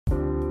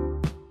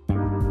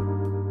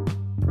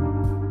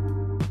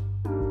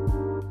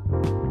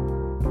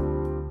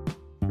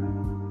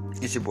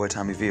It's your boy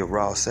Tommy V of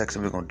Raw Sex,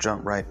 and we're gonna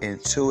jump right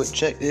into it.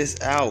 Check this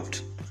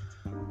out.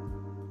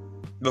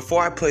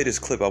 Before I play this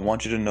clip, I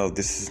want you to know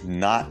this is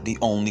not the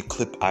only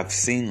clip I've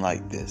seen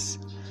like this.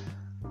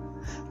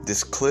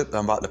 This clip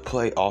I'm about to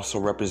play also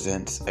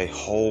represents a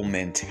whole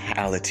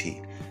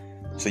mentality.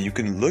 So you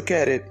can look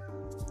at it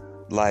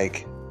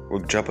like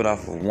we're jumping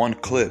off of one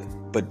clip,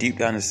 but deep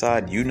down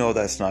inside, you know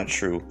that's not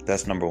true.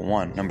 That's number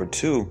one. Number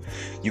two,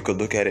 you could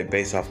look at it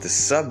based off the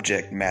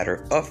subject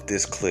matter of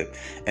this clip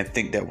and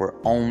think that we're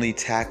only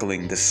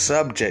tackling the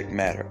subject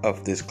matter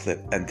of this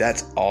clip. And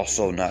that's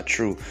also not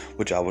true,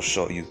 which I will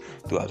show you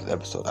throughout the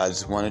episode. I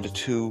just wanted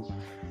to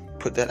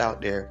put that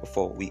out there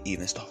before we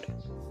even started.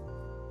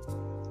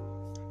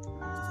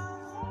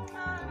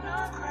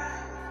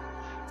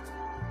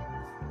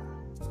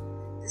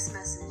 This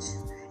message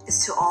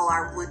is to all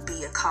our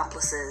would-be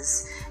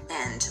accomplices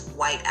and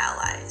white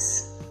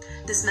allies.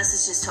 This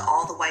message is to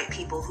all the white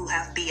people who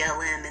have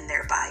BLM in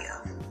their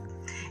bio.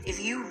 If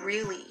you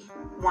really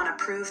want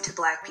to prove to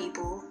black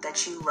people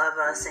that you love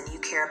us and you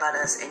care about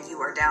us and you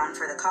are down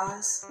for the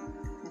cause,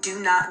 do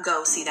not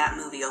go see that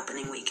movie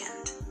opening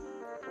weekend.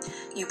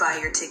 You buy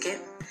your ticket,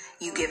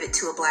 you give it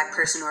to a black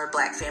person or a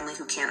black family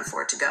who can't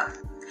afford to go,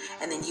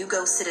 and then you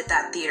go sit at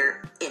that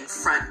theater in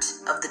front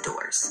of the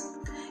doors.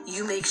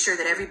 You make sure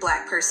that every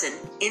black person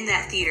in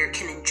that theater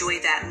can enjoy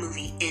that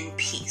movie in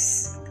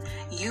peace.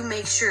 You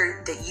make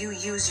sure that you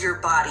use your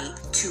body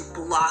to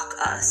block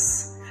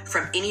us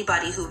from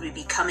anybody who would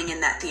be coming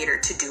in that theater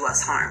to do us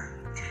harm.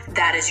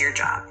 That is your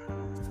job.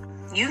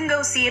 You can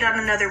go see it on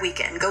another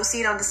weekend. Go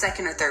see it on the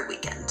second or third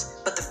weekend.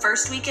 But the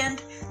first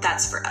weekend,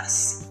 that's for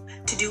us.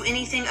 To do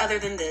anything other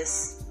than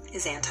this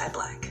is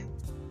anti-black.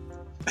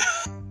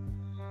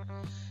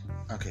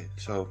 Okay,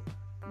 so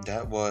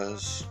that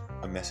was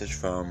a message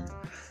from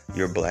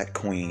your black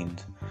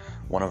queens,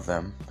 one of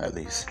them at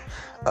least,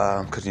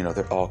 because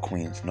they're all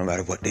queens, no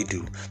matter what they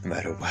do, no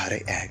matter how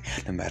they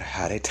act, no matter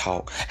how they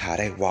talk, how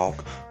they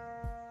walk.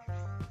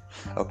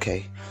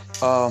 Okay,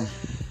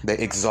 they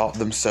exalt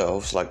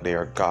themselves like they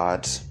are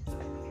gods.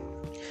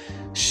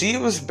 She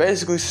was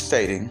basically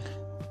stating,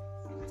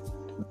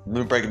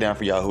 let me break it down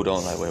for y'all who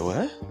don't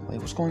wait,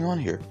 what's going on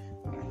here?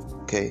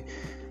 Okay,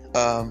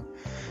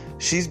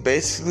 she's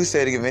basically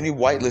stating, if any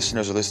white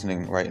listeners are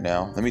listening right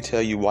now, let me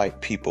tell you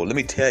white people, let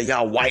me tell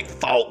y'all white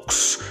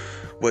folks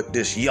what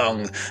this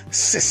young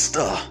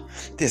sister,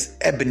 this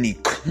ebony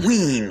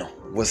queen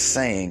was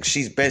saying.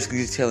 She's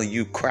basically telling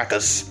you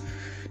crackers,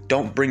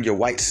 don't bring your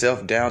white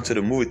self down to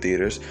the movie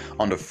theaters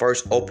on the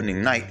first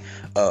opening night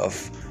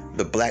of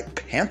the Black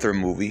Panther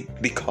movie,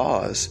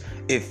 because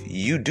if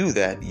you do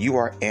that, you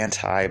are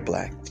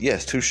anti-black.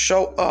 Yes, to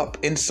show up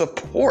in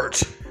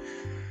support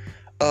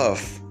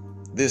of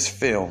this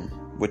film,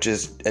 which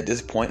is at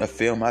this point a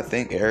film I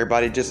think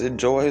everybody just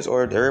enjoys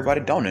or everybody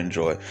don't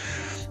enjoy.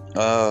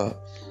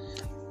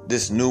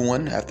 This new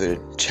one after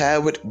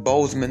Chadwick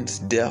Boseman's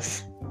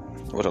death,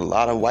 with a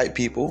lot of white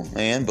people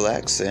and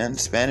blacks and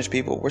Spanish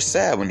people were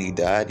sad when he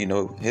died.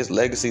 His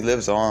legacy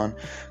lives on,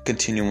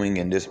 continuing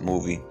in this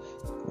movie,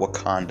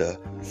 Wakanda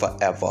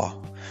Forever.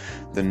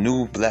 The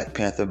new Black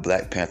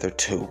Panther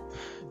 2.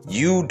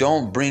 You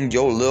don't bring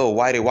your little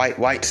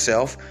white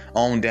self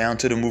on down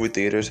to the movie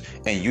theaters,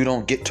 and you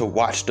don't get to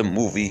watch the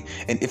movie.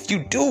 And if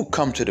you do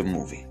come to the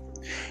movie,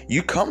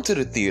 you come to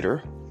the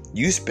theater,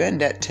 you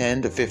spend that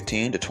 $10 to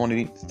 $15 to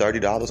 $20,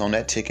 $30 on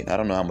that ticket. I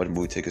don't know how much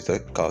movie tickets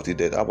that cost these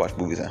days. I watch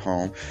movies at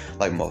home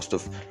like most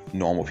of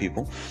normal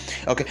people.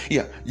 Okay,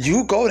 yeah,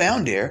 you go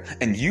down there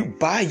and you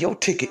buy your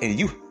ticket and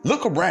you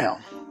look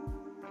around.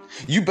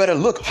 You better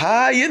look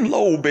high and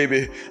low,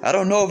 baby. I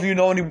don't know if you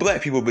know any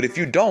black people, but if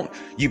you don't,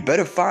 you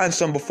better find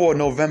some before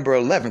November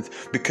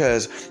 11th,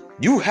 because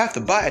you have to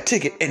buy a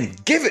ticket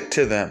and give it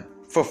to them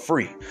for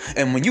free.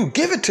 And when you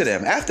give it to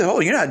them, after,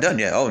 you're not done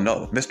yet. Oh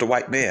no, Mr.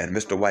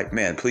 White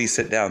Man, please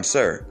sit down,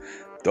 sir.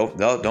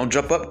 Don't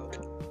jump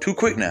up too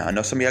quick now. I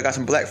know some of y'all got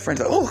some black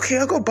friends. Okay,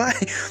 I'll go buy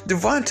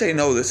Devontae.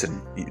 No,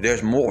 listen,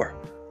 there's more.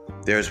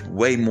 There's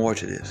way more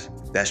to this.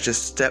 That's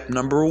just step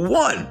number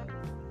one.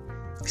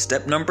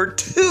 Step number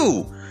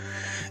two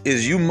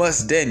is you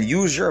must then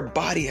use your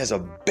body as a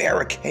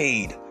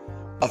barricade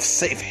of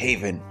safe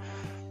haven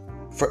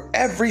for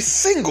every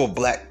single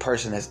black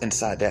person that's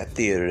inside that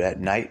theater that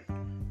night.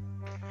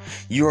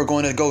 You are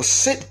going to go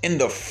sit in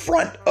the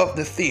front of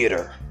the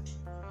theater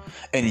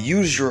and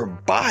use your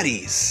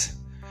bodies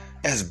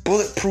as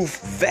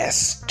bulletproof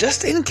vests,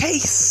 just in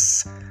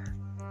case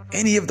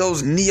any of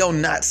those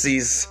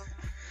neo-Nazis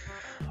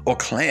or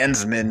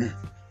Klansmen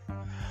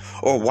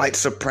or white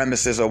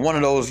supremacists, or one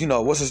of those,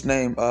 what's his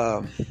name?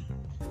 What's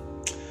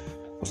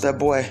that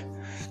boy?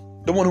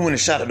 The one who went and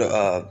shot at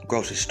the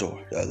grocery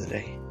store the other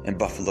day in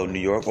Buffalo,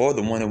 New York, or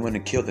the one that went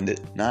and killed the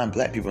 9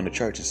 black people in the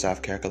church in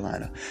South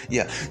Carolina.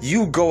 Yeah,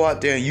 you go out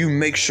there and you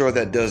make sure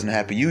that doesn't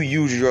happen. You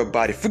use your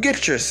body.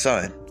 Forget your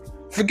son.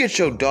 Forget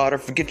your daughter.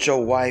 Forget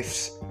your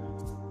wife's,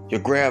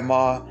 your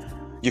grandma,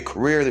 your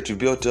career that you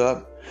built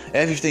up.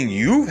 Everything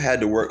you've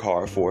had to work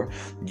hard for,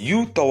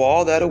 you throw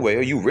all that away,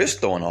 or you risk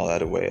throwing all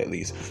that away at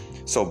least.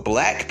 So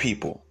black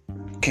people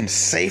can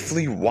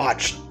safely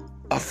watch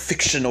a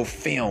fictional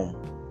film.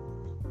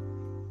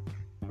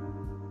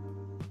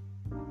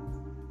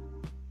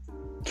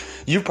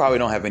 You probably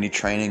don't have any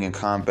training in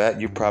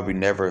combat. You probably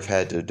never have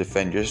had to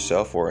defend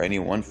yourself or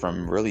anyone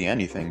from really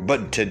anything.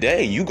 But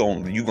today, you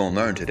gonna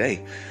learn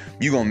today.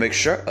 You gonna make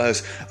sure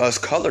us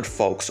colored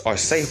folks are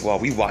safe while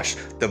we watch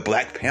the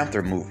Black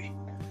Panther movie.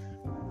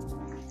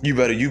 You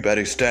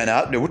better stand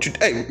out there.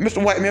 Hey,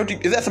 Mr. White Man,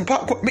 is that some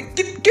popcorn?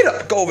 Get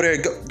up, go over there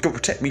and go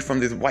protect me from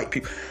these white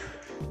people.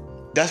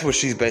 That's what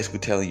she's basically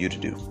telling you to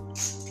do.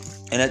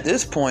 And at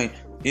this point,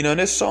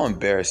 it's so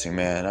embarrassing,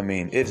 man. I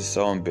mean, it is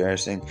so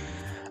embarrassing.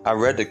 I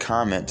read the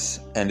comments,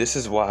 and this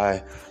is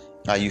why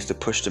I used to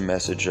push the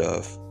message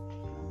of,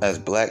 as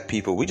black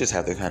people, we just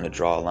have to kind of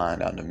draw a line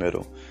down the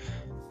middle.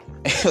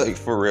 Like,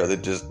 for real, to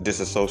just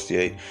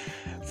disassociate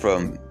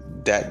from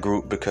that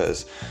group,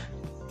 because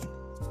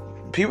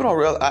people don't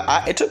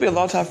realize. It took me a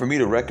long time for me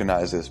to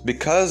recognize this,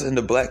 because in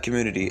the black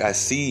community, I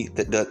see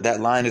that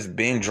line is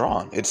being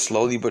drawn. It's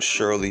slowly but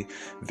surely,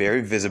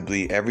 very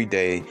visibly, every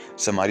day,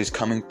 somebody's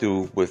coming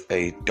through with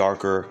a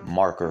darker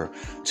marker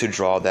to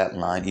draw that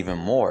line even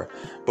more.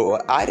 But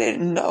what I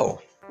didn't know,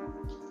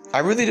 I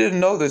really didn't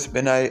know this,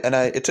 and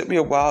it took me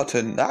a while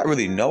to not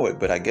really know it,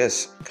 but I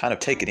guess kind of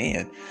take it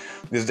in,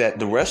 is that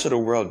the rest of the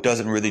world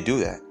doesn't really do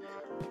that.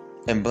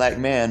 And black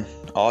man,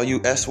 all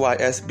you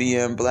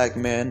SYSBM black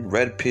men,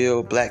 red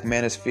pill, black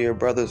manosphere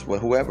brothers,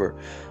 whoever,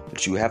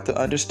 what you have to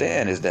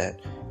understand is that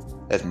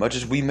as much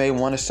as we may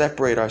want to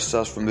separate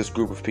ourselves from this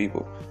group of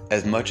people,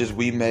 as much as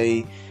we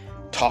may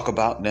talk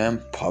about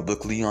them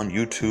publicly on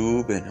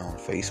YouTube and on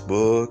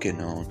Facebook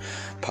and on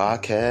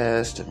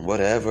podcasts and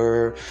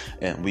whatever,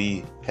 and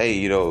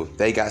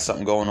they got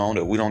something going on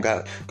that we don't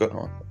got going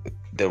on,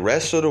 the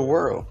rest of the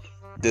world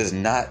does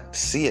not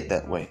see it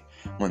that way.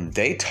 When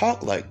they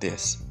talk like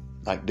this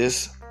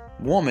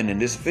woman in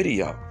this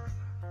video,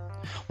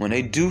 when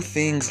they do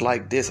things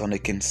like this on a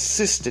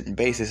consistent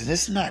basis, and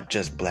it's not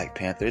just Black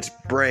Panther, it's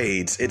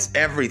braids, it's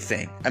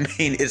everything. I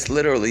mean, it's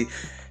literally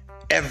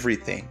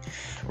everything,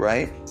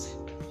 right?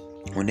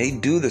 When they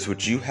do this,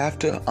 what you have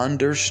to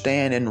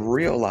understand and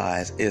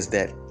realize is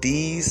that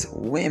these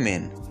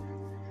women,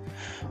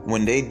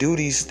 when they do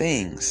these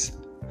things,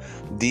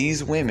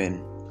 these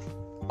women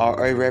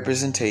are a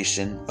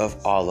representation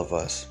of all of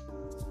us.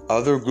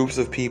 Other groups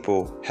of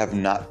people have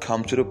not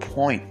come to the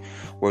point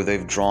where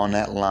they've drawn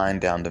that line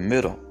down the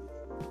middle.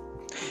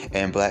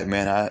 And black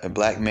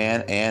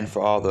man, and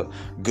for all the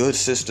good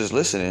sisters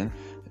listening,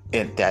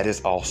 and that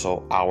is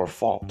also our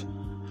fault.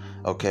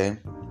 Okay?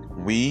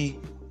 We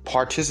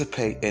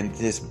participate in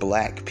this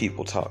black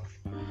people talk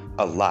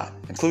a lot,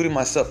 including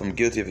myself. I'm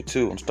guilty of it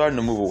too. I'm starting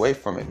to move away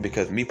from it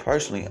because me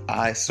personally,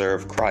 I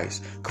serve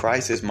Christ.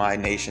 Christ is my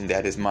nation.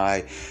 That is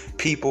my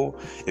people.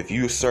 If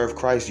you serve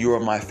Christ, you are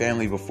my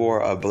family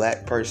before a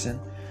black person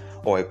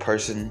or a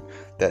person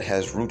that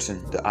has roots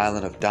in the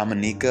island of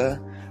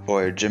Dominica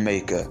or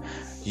Jamaica.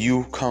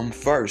 You come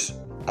first.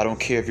 I don't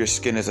care if your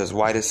skin is as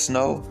white as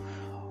snow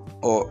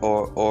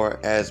or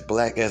as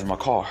black as my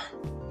car.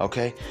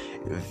 Okay?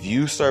 If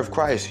you serve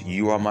Christ,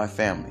 you are my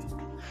family.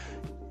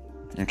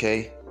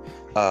 Okay?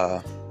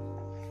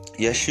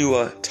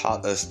 Yeshua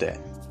taught us that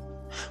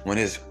when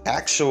his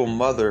actual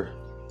mother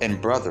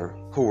and brother,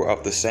 who were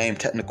of the same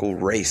technical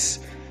race,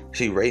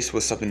 race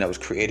was something that was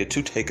created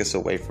to take us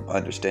away from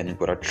understanding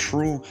what our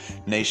true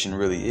nation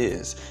really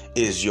is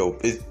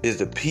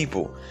the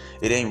people.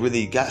 It ain't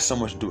really got so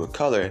much to do with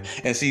color.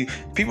 And see,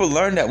 people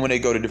learn that when they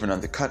go to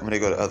when they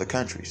go to other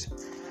countries,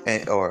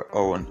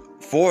 or when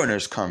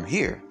foreigners come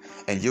here,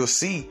 and you'll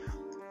see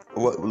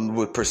what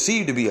would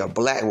perceive to be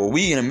what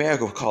we in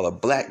America would call a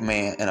black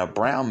man and a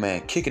brown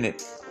man kicking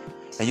it.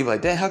 And you're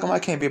like, dang, how come I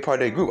can't be a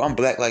part of that group? I'm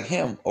black like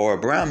him. Or a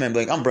brown man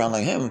like, I'm brown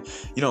like him.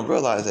 You don't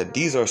realize that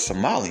these are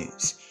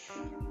Somalians.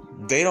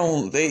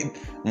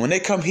 When they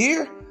come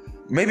here,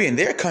 maybe in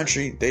their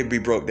country, they'd be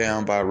broke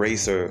down by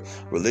race or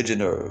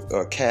religion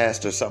or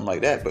caste or something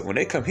like that. But when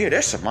they come here, they're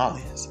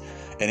Somalians.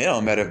 And it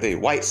don't matter if they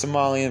white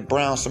Somalians,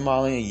 brown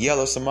Somalians,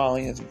 yellow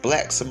Somalians,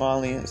 black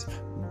Somalians,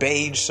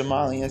 beige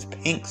Somalians,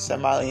 pink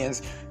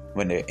Somalians.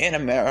 When they're in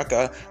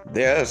America,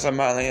 they're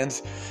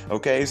Somalians.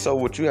 Okay, so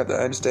what you have to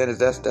understand is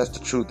that's the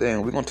true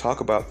thing. We're going to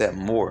talk about that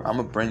more. I'm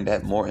going to bring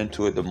that more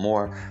into it the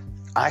more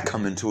I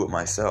come into it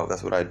myself.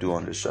 That's what I do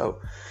on the show.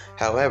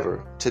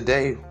 However,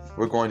 today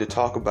we're going to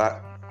talk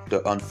about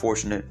the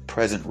unfortunate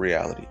present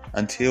reality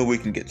until we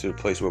can get to the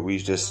place where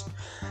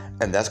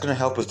and that's going to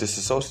help us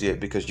disassociate,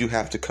 because you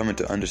have to come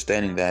into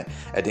understanding that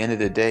at the end of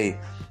the day,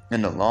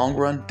 in the long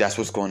run, that's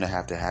what's going to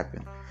have to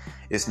happen.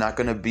 It's not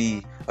going to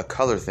be a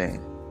color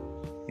thing.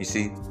 You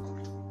see,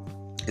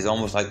 it's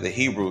almost like the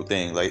Hebrew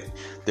thing. Like,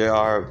 there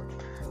are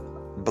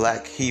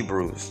black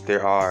Hebrews,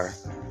 there are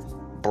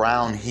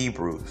brown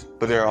Hebrews,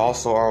 but there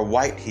also are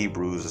white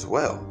Hebrews as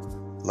well.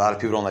 A lot of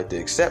people don't like to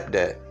accept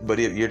that, but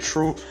if you're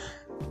true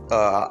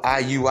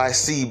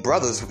IUIC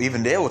brothers,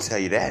 even they will tell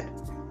you that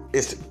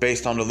it's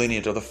based on the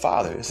lineage of the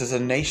father. This is a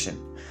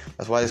nation.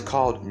 That's why it's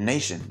called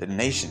nation, the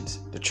nations,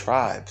 the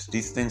tribes,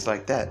 these things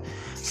like that.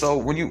 So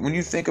when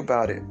you think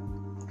about it,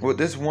 what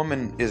this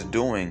woman is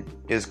doing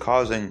is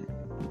causing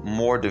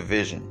more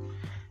division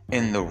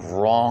in the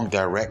wrong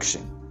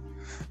direction.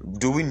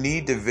 Do we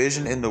need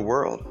division in the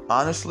world?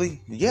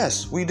 Honestly,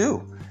 yes, we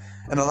do.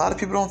 And a lot of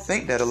people don't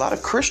think that. A lot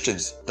of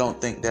Christians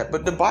don't think that.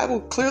 But the Bible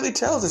clearly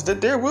tells us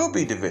that there will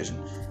be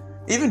division.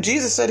 Even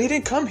Jesus said he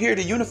didn't come here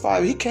to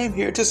unify. He came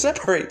here to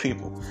separate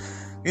people.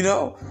 You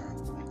know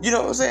what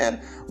I'm saying?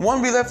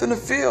 One be left in the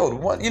field.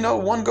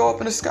 One go up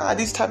in the sky.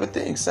 These type of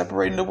things.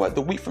 Separating the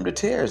wheat from the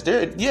tares.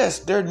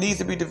 There needs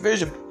to be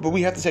division. But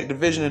we have to take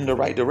division in the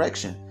right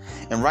direction.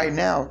 And right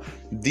now,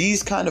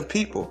 these kind of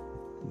people,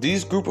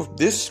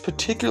 this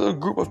particular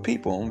group of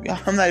people,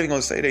 I'm not even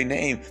going to say their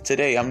name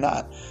today. I'm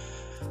not.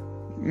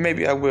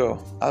 Maybe I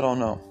will. I don't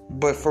know.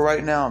 But for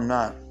right now, I'm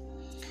not.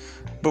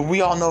 But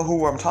we all know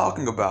who I'm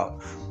talking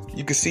about.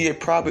 You can see it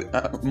probably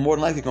more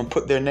than likely going to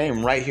put their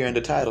name right here in the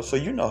title. So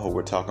you know who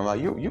we're talking about.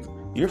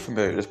 You're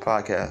familiar with this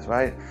podcast,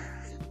 right?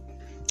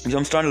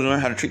 I'm starting to learn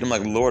how to treat them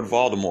like Lord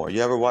Voldemort.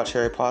 You ever watch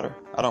Harry Potter?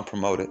 I don't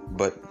promote it.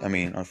 But,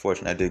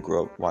 unfortunately, I did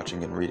grow up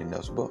watching and reading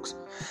those books.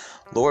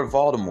 Lord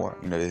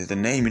Voldemort, is the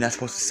name you're not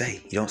supposed to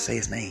say. You don't say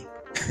his name.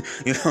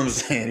 You know what I'm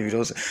saying?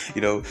 If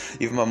you don't,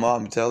 even my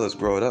mom would tell us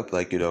growing up,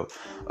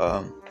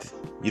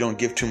 you don't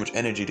give too much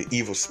energy to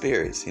evil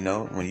spirits.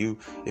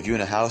 If you're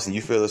in a house and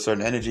you feel a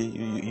certain energy,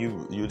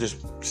 you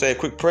just say a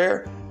quick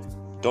prayer.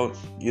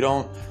 You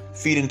don't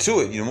feed into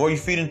it. The more you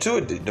feed into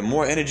it, the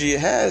more energy it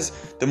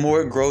has, the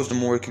more it grows, the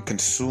more it can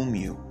consume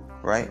you.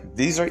 Right?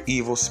 These are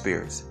evil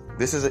spirits.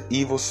 This is an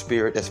evil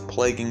spirit that's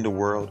plaguing the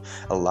world.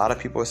 A lot of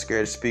people are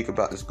scared to speak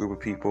about this group of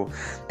people.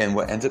 And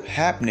what ends up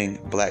happening,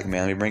 black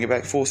man, let me bring it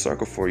back full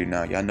circle for you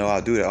now. Y'all know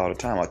I'll do that all the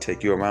time. I'll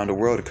take you around the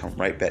world to come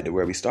right back to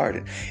where we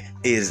started.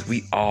 Is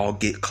we all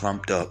get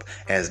clumped up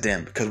as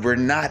them. Because we're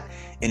not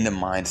in the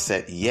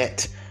mindset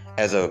yet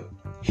as a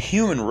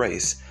human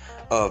race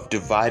of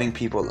dividing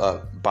people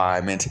up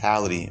by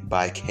mentality,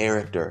 by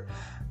character.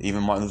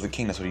 Even Martin Luther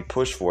King, that's what he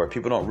pushed for.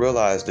 People don't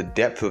realize the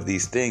depth of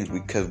these things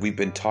because we've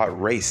been taught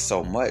race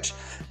so much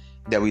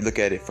that we look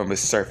at it from a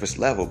surface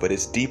level, but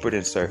it's deeper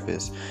than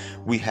surface.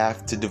 We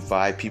have to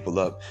divide people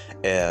up,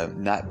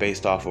 not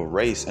based off of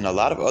race. And a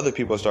lot of other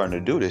people are starting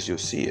to do this. You'll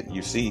see it.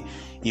 You see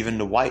even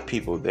the white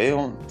people.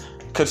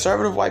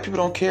 Conservative white people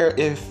don't care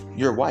if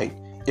you're white.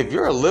 If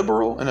you're a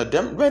liberal and a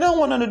Democrat, they don't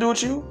want nothing to do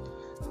with you.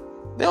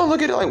 They don't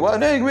look at it like,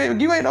 well,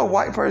 you ain't no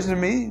white person to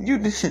me.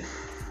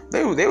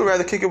 They would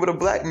rather kick it with a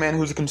black man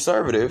who's a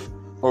conservative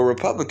or a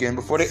Republican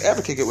before they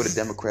ever kick it with a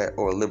Democrat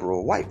or a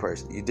liberal white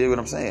person. You dig what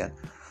I'm saying?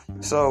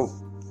 So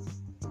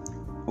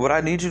what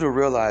I need you to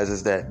realize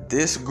is that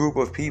this group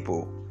of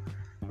people,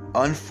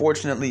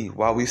 unfortunately,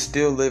 while we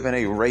still live in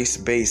a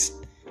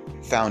race-based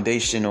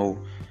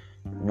foundational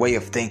way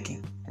of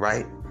thinking,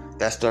 right?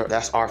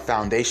 That's our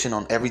foundation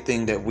on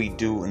everything that we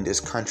do in this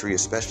country,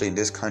 especially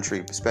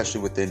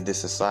within this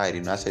society.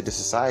 When I say this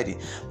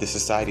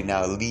society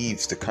now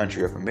leaves the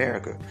country of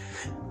America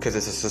because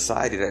it's a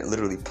society that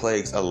literally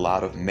plagues a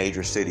lot of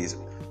major cities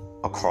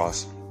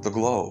across the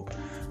globe,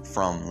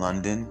 from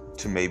London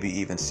to maybe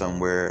even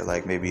somewhere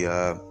like maybe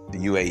the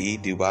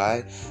UAE,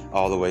 Dubai,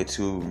 all the way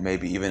to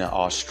maybe even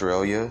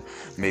Australia,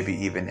 maybe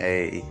even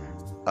I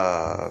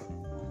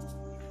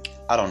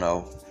don't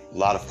know, a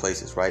lot of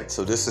places, right?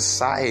 So this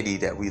society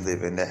that we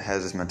live in that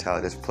has this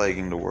mentality that's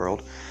plaguing the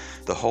world,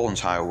 the whole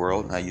entire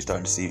world. Now you're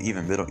starting to see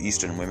even Middle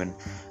Eastern women,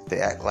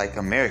 they act like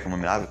American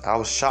women. I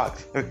was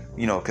shocked,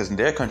 because in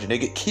their country they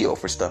get killed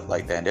for stuff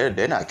like that. And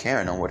they're not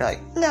caring no more. They're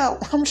like, no,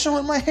 I'm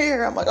showing my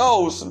hair. I'm like,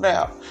 oh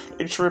snap,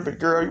 they tripping,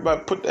 girl. You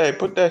better put that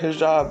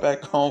hijab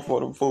back on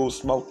for them fools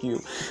smoke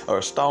you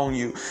or stone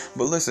you.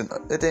 But listen,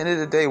 at the end of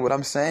the day, what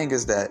I'm saying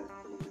is that,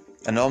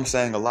 I know I'm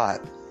saying a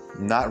lot,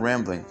 not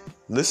rambling.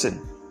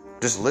 Listen.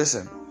 Just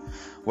listen.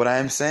 What I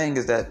am saying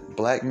is that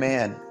black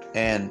man,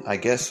 and I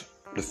guess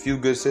the few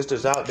good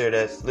sisters out there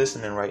that's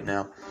listening right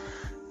now,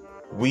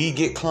 we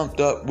get clumped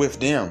up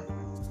with them.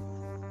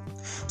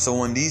 So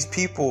when these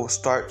people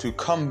start to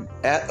come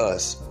at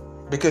us,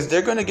 because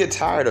they're going to get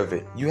tired of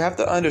it, you have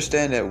to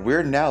understand that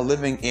we're now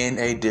living in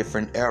a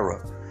different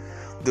era.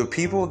 The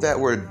people that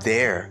were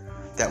there,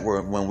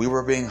 when we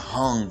were being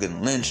hung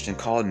and lynched and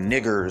called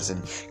niggers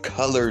and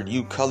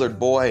colored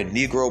boy and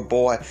Negro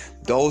boy,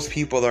 those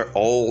people are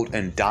old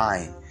and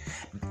dying.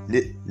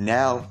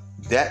 Now,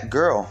 that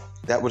girl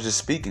that was just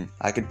speaking,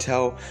 I could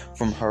tell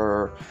from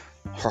her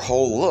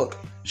whole look,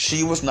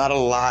 she was not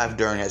alive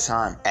during that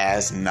time,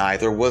 as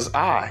neither was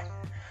I.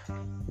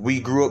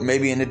 We grew up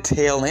maybe in the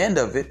tail end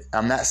of it.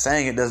 I'm not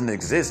saying it doesn't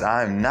exist.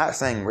 I'm not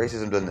saying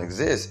racism doesn't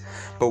exist.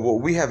 But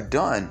what we have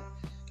done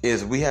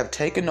is we have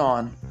taken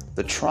on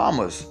the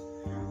traumas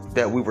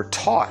that we were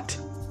taught.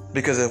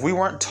 Because if we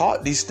weren't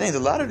taught these things, a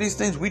lot of these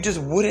things we just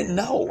wouldn't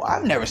know.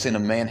 I've never seen a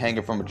man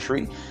hanging from a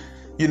tree.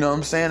 You know what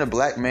I'm saying? A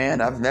black man.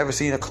 I've never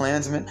seen a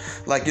Klansman.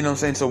 Like, you know what I'm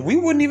saying? So we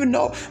wouldn't even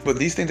know. But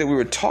these things that we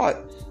were taught,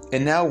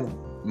 and now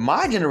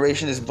my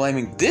generation is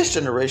blaming this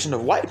generation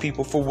of white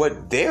people for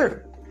what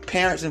their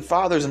parents and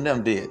fathers and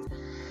them did.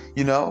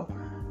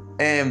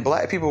 And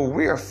black people,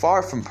 we are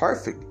far from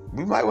perfect.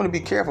 We might want to be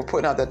careful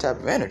putting out that type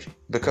of energy,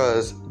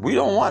 because we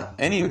don't want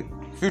any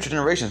future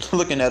generations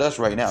looking at us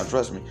right now.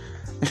 Trust me.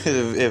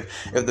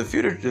 if the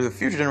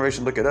future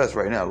generation look at us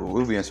right now,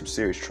 we'll be in some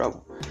serious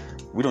trouble.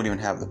 We don't even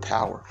have the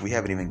power. We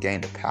haven't even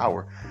gained the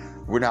power.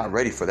 We're not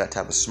ready for that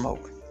type of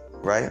smoke,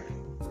 right?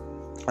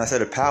 I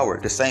said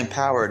the same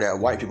power that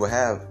white people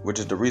have, which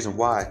is the reason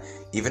why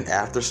even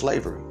after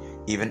slavery,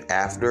 even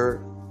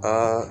after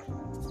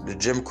the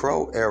Jim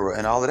Crow era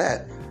and all of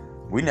that,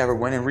 we never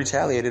went and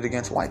retaliated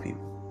against white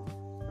people.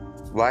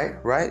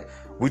 Right?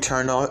 We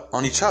turned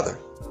on each other.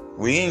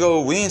 We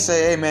ain't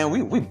say, hey man,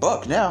 we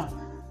bucked now.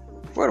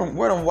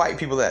 Where them white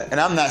people at? And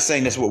I'm not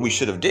saying that's what we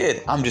should have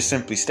did. I'm just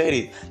simply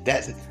stating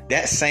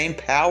that same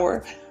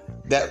power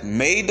that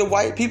made the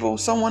white people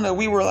someone that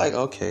we were like,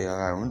 okay, all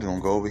right, we're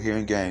gonna go over here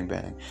and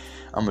gangbang.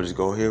 I'm gonna just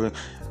go here.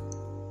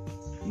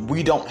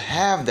 We don't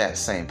have that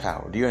same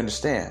power. Do you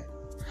understand?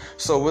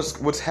 So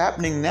what's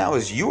happening now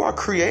is you are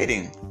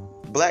creating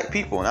black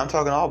people, and I'm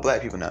talking all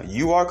black people now.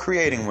 You are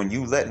creating, when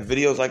you let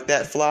videos like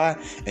that fly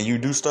and you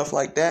do stuff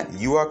like that,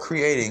 you are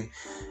creating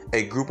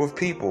a group of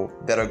people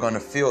that are going to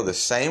feel the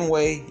same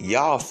way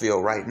y'all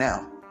feel right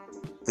now.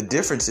 The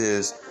difference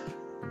is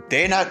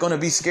they're not going to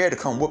be scared to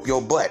come whoop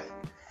your butt.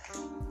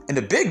 And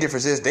the big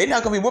difference is they're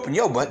not going to be whooping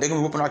your butt. They're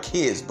going to be whooping our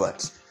kids'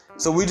 butts.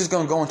 So we're just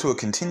going to go into a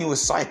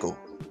continuous cycle.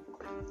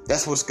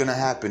 That's what's going to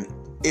happen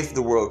if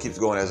the world keeps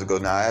going as it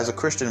goes. Now, as a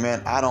Christian,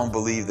 man, I don't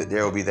believe that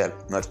there will be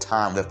that much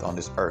time left on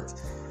this earth.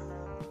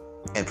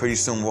 And pretty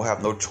soon we'll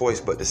have no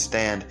choice but to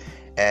stand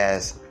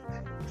as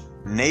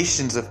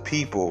nations of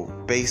people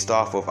based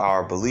off of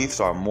our beliefs,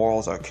 our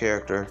morals, our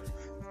character,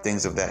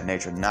 things of that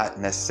nature, not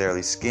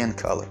necessarily skin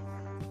color,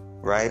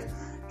 right?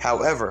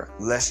 However,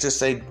 let's just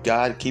say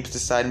God keeps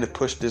deciding to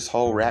push this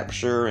whole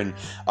rapture and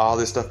all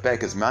this stuff back,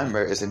 because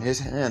remember, it's in his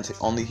hands.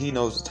 Only he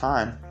knows the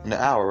time and the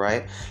hour,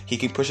 right? He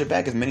can push it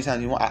back as many times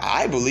as he wants.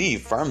 I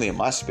believe firmly in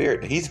my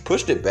spirit he's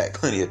pushed it back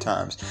plenty of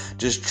times,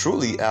 just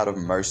truly out of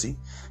mercy,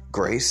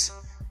 grace.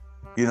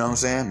 You know what I'm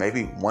saying?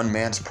 Maybe one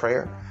man's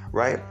prayer,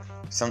 right?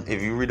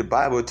 If you read the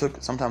Bible, it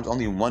took sometimes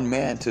only one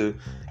man to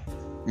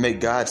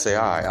make God say,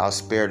 all right, I'll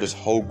spare this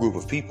whole group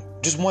of people.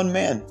 Just one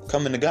man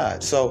coming to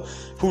God. So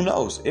who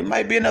knows? It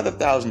might be another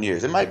 1,000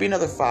 years. It might be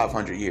another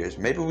 500 years.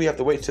 Maybe we have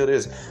to wait till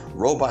there's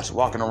robots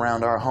walking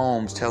around our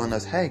homes telling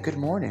us, hey, good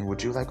morning.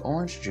 Would you like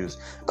orange juice?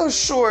 Oh,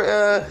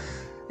 sure.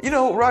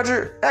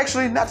 Roger,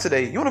 actually, not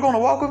today. You want to go on a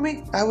walk with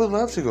me? I would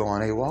love to go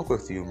on a walk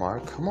with you,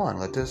 Mark. Come on,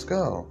 let us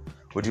go.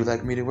 Would you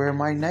like me to wear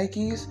my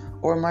Nikes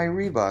or my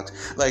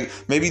Reeboks? Like,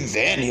 maybe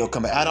then he'll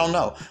come back. I don't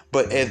know.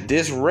 But at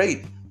this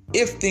rate,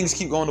 if things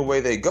keep going the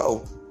way they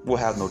go, we'll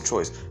have no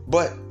choice.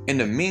 But in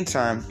the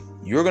meantime,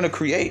 you're going to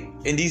create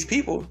in these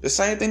people the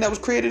same thing that was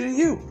created in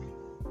you.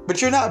 But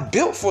you're not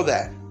built for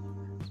that.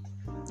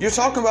 You're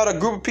talking about a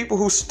group of people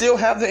who still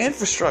have the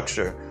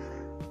infrastructure.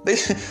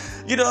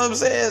 You know what I'm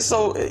saying?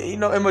 So,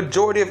 a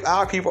majority of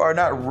our people are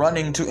not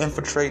running to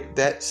infiltrate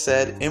that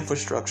said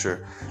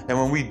infrastructure. And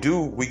when we do,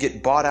 we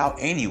get bought out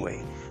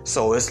anyway.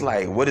 So it's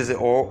like, what is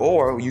it?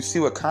 Or you see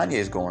what Kanye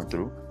is going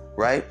through,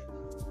 right?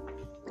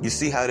 You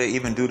see how they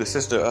even do the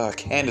sister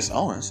Candace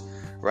Owens,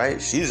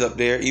 right? She's up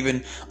there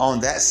even on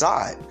that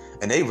side,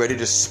 and they ready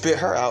to spit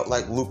her out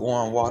like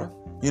lukewarm water.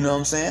 You know what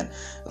I'm saying?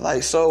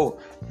 Like, so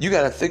you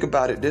got to think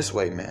about it this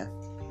way, man.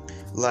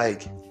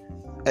 Like,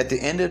 at the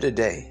end of the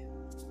day,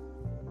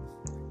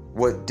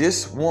 what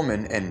this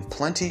woman and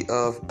plenty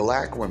of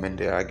black women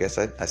there, I guess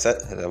I said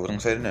I was going to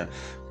say it now,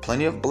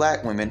 plenty of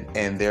black women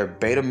and their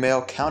beta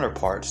male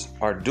counterparts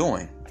are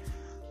doing.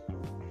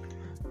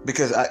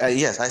 Because I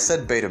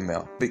said beta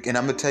male, and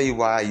I'm going to tell you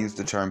why I use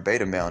the term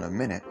beta male in a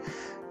minute.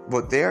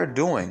 What they're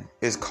doing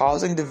is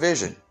causing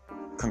division,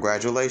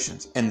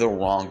 congratulations, in the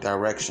wrong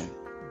direction.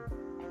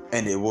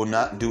 And it will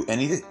not do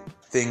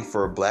anything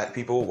for black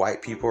people,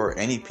 white people, or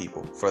any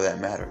people for that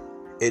matter.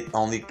 It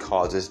only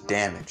causes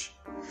damage.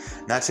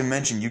 Not to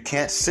mention, you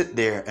can't sit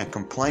there and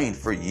complain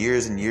for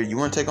years and years. You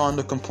want to take on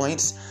the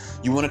complaints?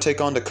 You want to take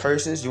on the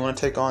curses? You want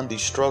to take on the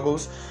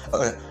struggles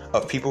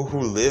of people who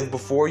lived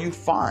before you?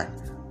 Fine.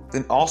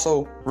 Then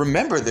also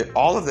remember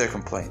all of their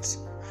complaints.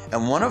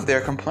 And one of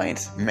their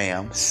complaints,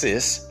 ma'am,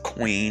 sis,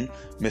 queen,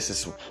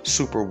 Mrs.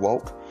 Super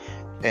Woke.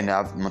 And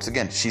once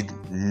again, she's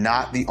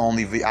not the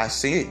only I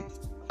see it.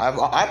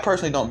 I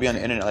personally don't be on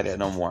the internet like that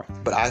no more.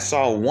 But I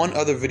saw one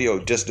other video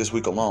just this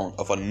week alone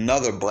of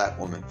another black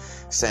woman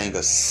saying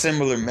a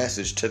similar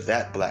message to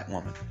that black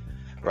woman.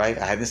 Right?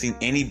 I haven't seen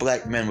any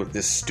black men with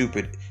this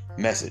stupid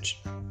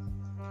message.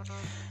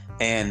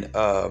 And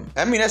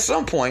at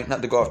some point,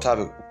 not to go off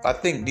topic, I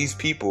think these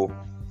people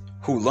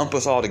who lump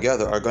us all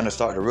together are going to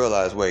start to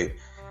realize, wait,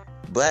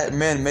 black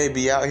men may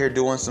be out here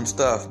doing some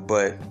stuff,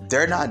 but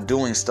they're not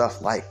doing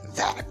stuff like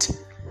that.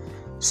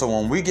 So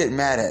when we get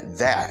mad at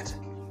that,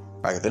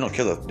 like, they don't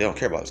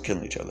care about us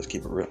killing each other. Let's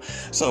keep it real.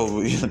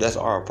 So that's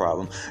our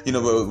problem.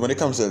 But when it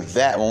comes to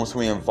that, once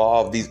we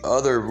involve these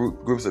other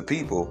groups of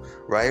people,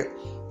 right,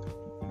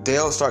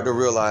 they'll start to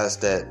realize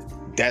that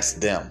that's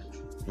them.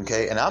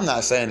 Okay, and I'm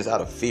not saying this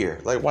out of fear.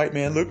 Like, white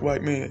man, look,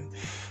 white man,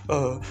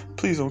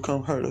 please don't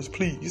come hurt us,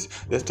 please.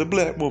 That's the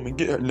black woman.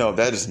 Get her. No,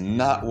 that is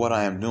not what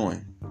I am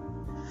doing.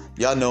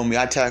 Y'all know me.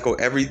 I tackle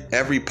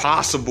every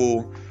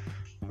possible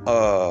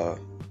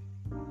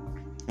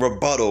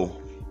rebuttal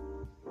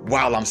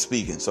while I'm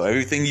speaking. So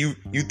everything you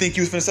think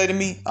you was finna say to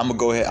me, I'm gonna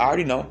go ahead. I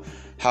already know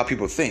how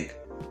people think.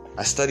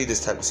 I study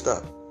this type of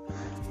stuff.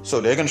 So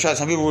they're gonna try.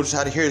 Some people will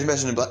try to hear his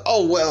message and be like,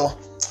 "Oh well,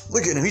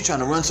 look at him. He's trying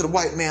to run to the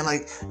white man."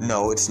 Like,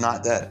 no, it's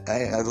not that.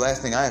 The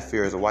last thing I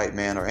fear is a white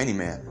man or any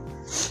man.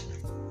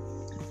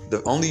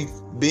 The only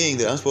being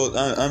that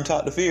I'm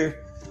taught to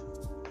fear,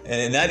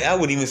 and I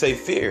wouldn't even say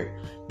fear,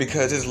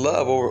 because his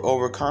love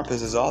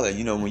overcompasses all that.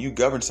 You know, when you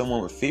govern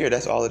someone with fear,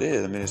 that's all it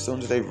is. I mean, as soon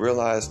as they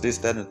realize this,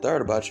 that, and the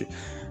third about you,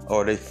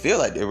 or they feel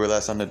like they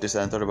realize something this,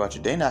 that, and the third about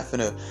you, they're not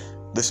finna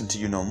listen to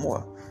you no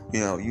more. You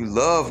know, you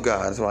love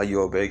God, that's why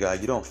you obey God.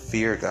 You don't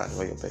fear God, that's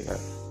why you obey God.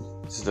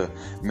 This is the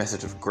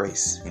message of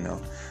grace, you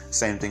know.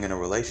 Same thing in a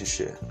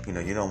relationship. You know,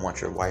 you don't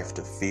want your wife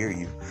to fear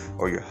you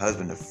or your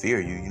husband to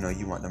fear you. You know,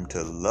 you want them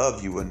to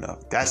love you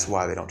enough. That's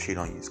why they don't cheat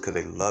on you. It's because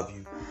they love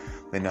you.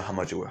 They know how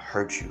much it would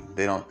hurt you.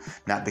 They don't,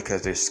 not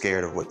because they're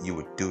scared of what you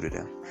would do to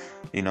them.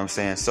 You know what I'm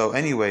saying? So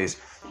anyways,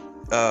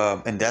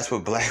 and that's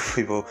what black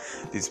people,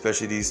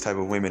 especially these type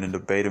of women and the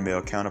beta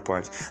male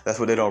counterparts, that's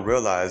what they don't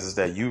realize, is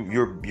that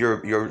you're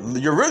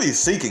really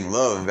seeking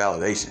love and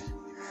validation,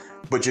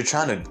 but you're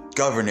trying to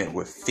govern it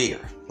with fear.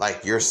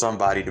 Like you're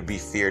somebody to be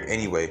feared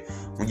anyway,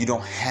 when you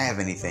don't have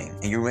anything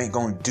and you ain't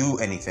gonna do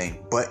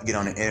anything but get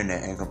on the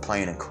internet and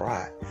complain and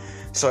cry.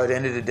 So at the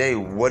end of the day,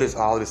 what is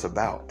all this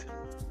about?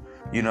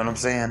 You know what I'm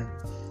saying?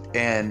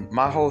 And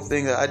my whole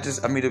thing,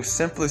 the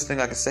simplest thing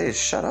I can say is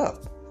shut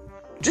up.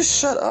 Just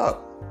shut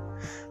up.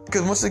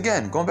 Because once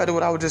again, going back to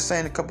what I was just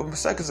saying a couple of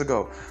seconds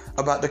ago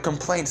about the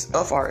complaints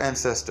of our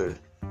ancestors.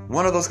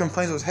 One of those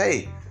complaints was,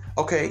 hey,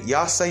 okay,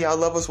 y'all say y'all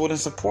love us, well then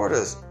support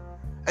us.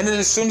 And then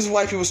as soon as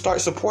white people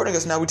start supporting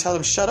us, now we tell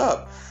them, shut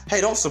up.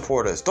 Hey, don't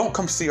support us. Don't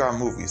come see our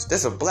movies. This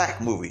is a black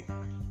movie.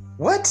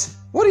 What?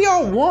 What do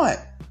y'all want?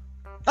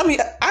 I mean,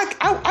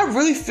 I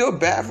really feel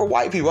bad for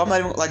white people. I'm not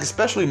even, like,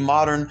 especially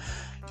modern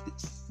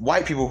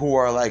white people who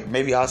are like,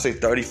 maybe I'll say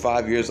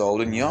 35 years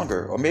old and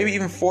younger, or maybe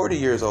even 40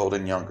 years old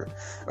and younger.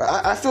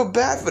 I feel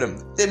bad for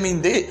them. I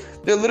mean, they're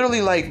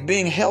literally like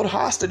being held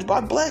hostage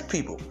by black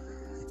people.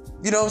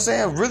 You know what I'm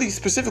saying? Really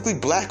specifically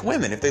black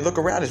women. If they look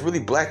around, it's really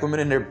black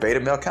women and their beta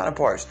male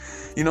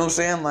counterparts. You know what I'm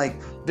saying?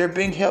 Like, they're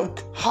being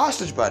held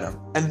hostage by them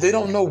and they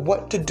don't know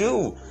what to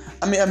do.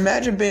 I mean,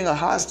 imagine being a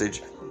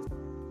hostage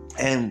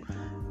and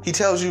he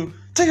tells you,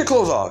 take your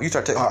clothes off. You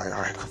start taking, all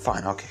right,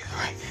 fine, okay, all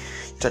right.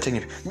 Start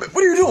taking, what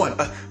are you doing?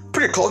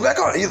 Put your clothes back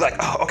on. And you're like,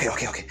 oh, okay.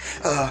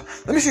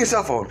 Let me see your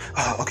cell phone.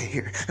 Okay,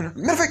 here.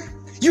 Matter of fact,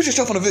 use your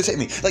cell phone to visitate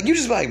me. Like, you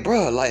just like,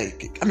 bro,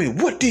 like, I mean,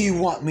 what do you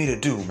want me to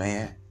do,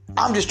 man?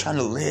 I'm just trying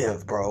to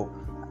live, bro.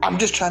 I'm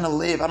just trying to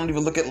live. I don't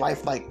even look at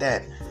life like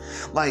that.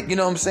 Like, you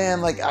know what I'm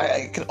saying? Like,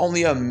 I can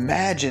only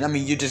imagine. I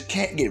mean, you just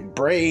can't get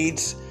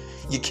braids.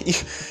 You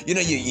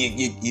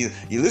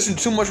listen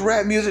to too much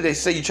rap music. They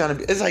say you're trying to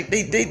be. It's like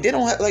they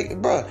don't have,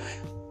 like, bro.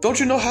 Don't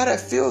you know how that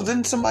feels?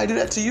 Didn't somebody do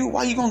that to you?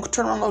 Why are you gonna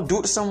turn around and go do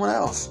it to someone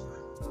else?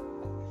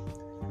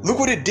 Look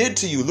what it did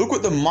to you. Look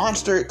what the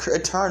monster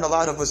it turned a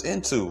lot of us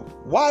into.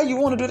 Why you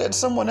want to do that to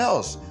someone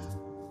else?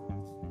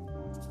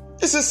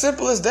 It's as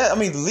simple as that. I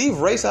mean, leave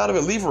race out of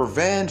it. Leave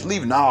revenge.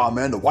 Leave, nah,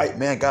 man, the white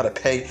man gotta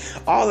pay.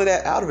 All of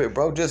that out of it,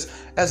 bro. Just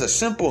as a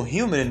simple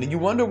human. And you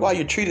wonder why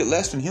you're treated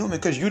less than human,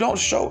 because you don't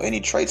show any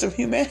traits of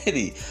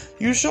humanity.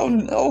 You show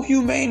no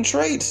humane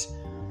traits.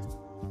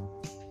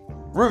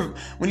 When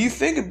you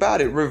think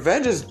about it,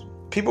 revenge is,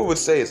 people would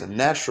say it's a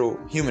natural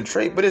human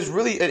trait, but it's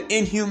really an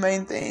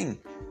inhumane thing.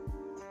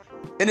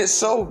 And it's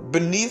so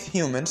beneath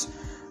humans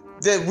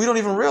that we don't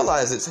even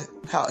realize it's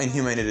how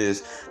inhumane it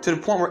is, to the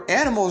point where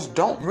animals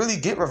don't really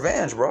get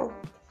revenge, bro.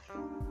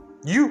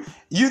 You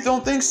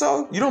don't think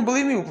so? You don't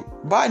believe me?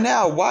 By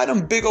now, why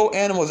them big old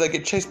animals that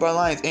get chased by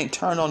lions ain't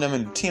turned on them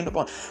and teamed up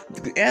on?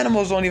 The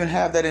animals don't even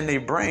have that in their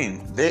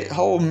brain. Their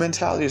whole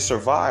mentality is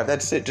survive.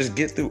 That's it. Just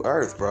get through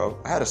Earth, bro.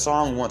 I had a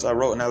song once I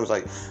wrote and I was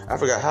like, I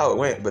forgot how it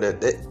went, but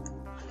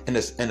in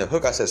the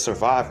hook I said,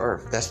 survive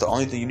Earth. That's the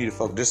only thing you need to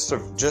focus.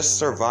 Just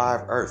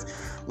survive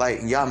Earth.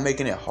 Like, y'all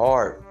making it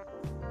hard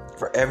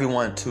for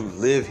everyone to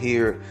live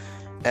here,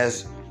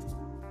 as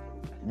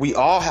we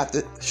all have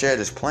to share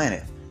this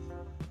planet,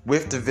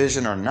 with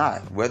division or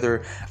not.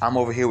 Whether I'm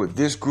over here with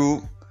this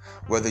group,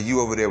 whether you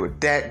over there with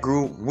that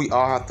group, we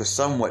all have to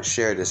somewhat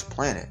share this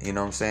planet. You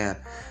know what I'm saying?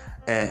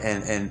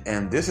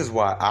 And this is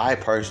why I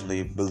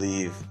personally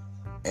believe,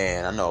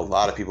 and I know a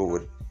lot of people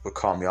would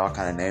call me all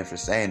kind of names for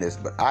saying this,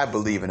 but I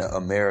believe in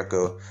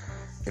America.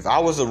 If I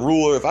was a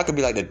ruler, if I could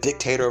be like the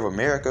dictator of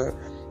America,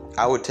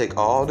 I would take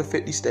all the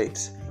 50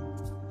 states.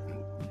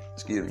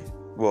 Excuse me.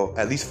 Well,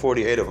 at least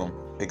 48 of them,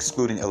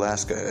 excluding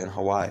Alaska and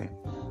Hawaii.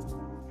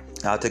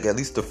 I'll take at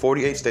least the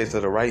 48 states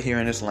that are right here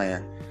in this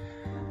land,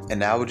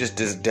 and I would just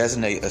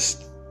designate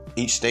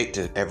each state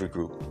to every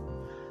group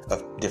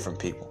of different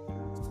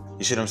people.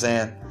 You see what I'm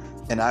saying?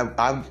 And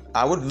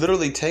I would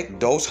literally take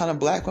those kind of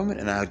black women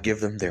and I would give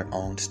them their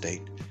own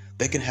state.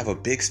 They can have a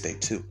big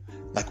state too,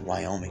 like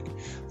Wyoming.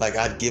 Like,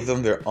 I'd give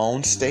them their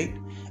own state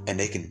and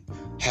they can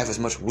have as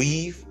much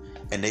weave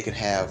and they can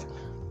have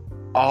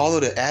all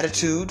of the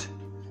attitude,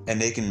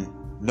 and they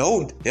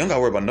don't gotta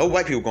worry about no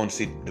white people going to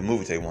see the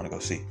movies they want to go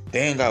see. They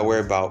ain't gotta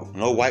worry about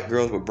no white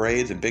girls with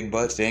braids and big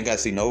butts. They ain't gotta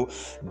see no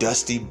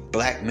dusty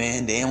black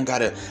men. They don't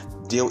gotta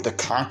deal with the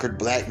conquered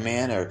black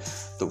man or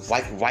the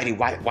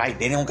white.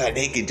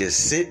 They can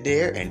just sit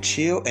there and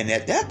chill. And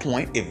at that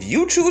point, if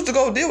you choose to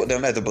go deal with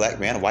them as a black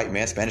man, a white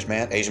man, Spanish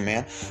man, Asian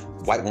man,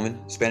 white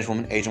woman, Spanish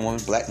woman, Asian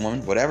woman, black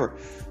woman, whatever,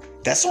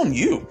 that's on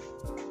you.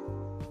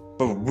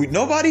 But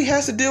nobody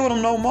has to deal with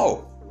them no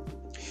more.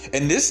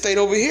 In this state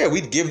over here,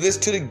 we give this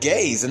to the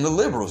gays and the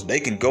liberals. They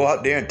can go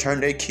out there and turn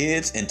their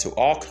kids into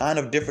all kind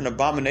of different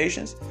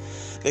abominations.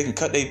 They can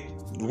cut their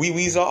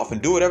wee-wees off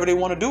and do whatever they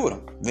want to do with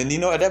them.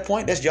 Then, at that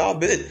point, that's y'all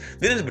business.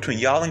 Business between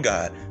y'all and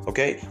God,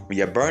 okay? When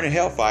you're burning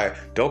hellfire,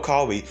 don't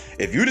call me.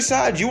 If you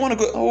decide you want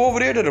to go over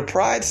there to the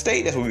Pride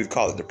State, that's what we would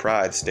call it, the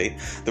Pride State.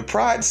 The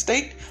Pride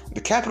State, the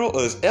capital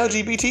is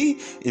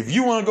LGBT. If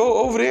you want to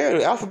go over there,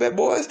 the Alphabet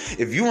Boys,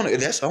 if you want to,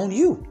 that's on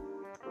you.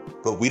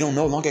 But we don't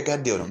no longer got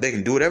to deal with them. They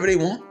can do whatever they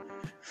want.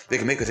 They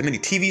can make as many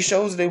TV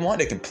shows as they want.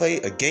 They can play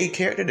a gay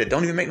character that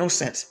don't even make no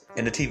sense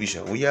in the TV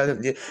show. You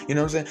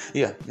know what I'm saying?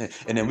 Yeah.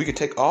 And then we could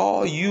take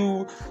all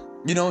you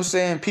know what I'm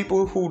saying,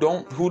 people who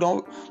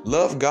don't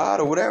love God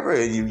or whatever,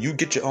 and you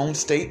get your own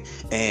state,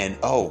 and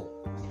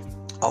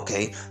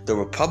okay, the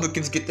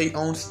Republicans get their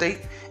own state,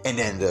 and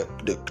then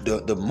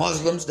the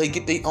Muslims, they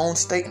get their own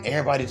state, and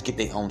everybody just get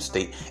their own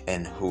state,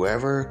 and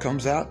whoever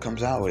comes out.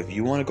 If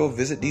you want to go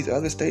visit these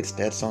other states,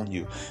 that's on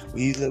you.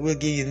 We'll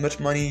give you as much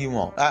money you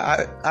want.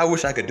 I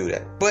wish I could do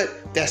that,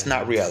 but that's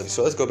not reality.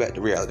 So let's go back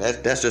to reality.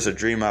 That's just a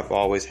dream I've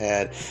always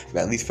had,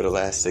 at least for the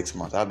last 6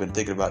 months. I've been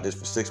thinking about this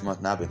for 6 months,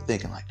 and I've been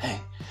thinking like,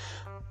 dang,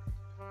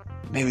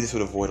 maybe this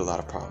would avoid a lot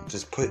of problems.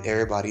 Just put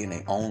everybody in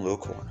their own little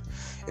corner.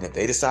 And if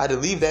they decide to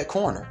leave that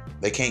corner,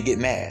 they can't get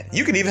mad.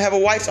 You can even have a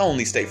whites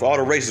only state for all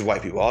the racist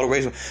white people. All the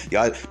racist,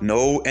 y'all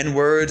know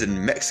N-words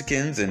and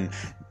Mexicans and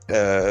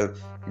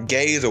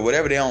gays or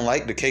whatever they don't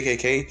like. The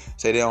KKK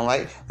say they don't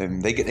like. Then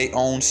they get their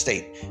own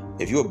state.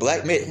 If you're a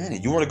black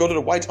man, you want to go to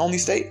the whites only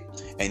state,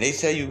 and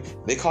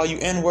they call you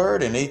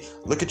N-word, and they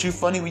look at you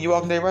funny when you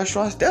walk in their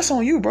restaurants, that's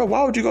on you, bro.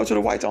 Why would you go to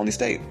the whites only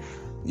state?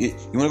 You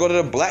want to go to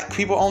the black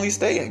people only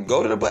state?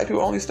 Go to the black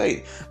people only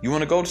state. You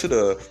want to go to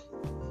the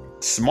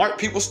smart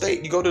people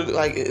state? You go to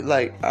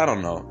like I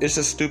don't know. It's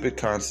a stupid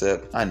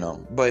concept, I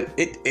know, but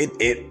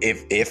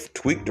if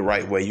tweaked the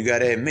right way, you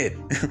gotta admit,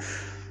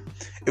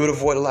 it would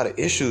avoid a lot of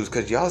issues,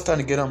 because y'all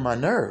starting to get on my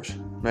nerves,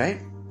 right?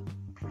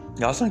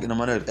 Y'all starting to get on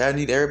my nerves. I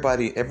need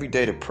everybody every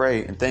day to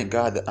pray and thank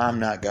God that I'm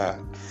not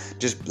God.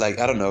 Just like,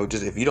 I don't know,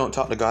 just if you don't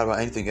talk to God about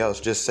anything else,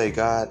 just say,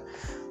 God,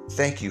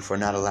 thank you for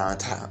not allowing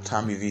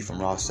Tommy V from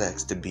Raw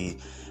Sex to be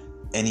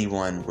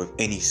anyone with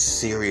any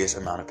serious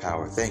amount of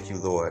power. Thank you,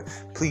 Lord.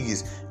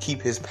 Please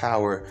keep his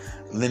power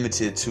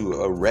limited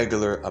to a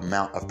regular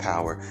amount of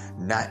power,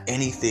 not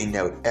anything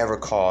that would ever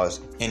cause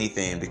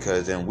anything,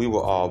 because then we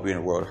will all be in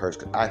a world of hurts.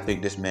 Because I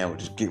think this man would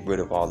just get rid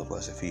of all of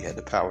us if he had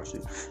the power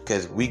to,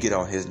 because we get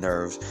on his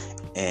nerves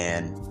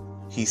and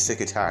he's sick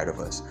and tired of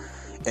us.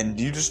 And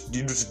you just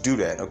do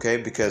that, okay?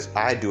 Because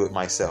I do it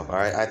myself, all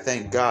right? I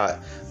thank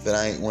God that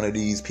I ain't one of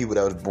these people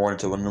that was born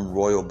into one of them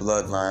royal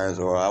bloodlines,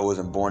 or I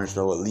wasn't born into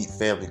no elite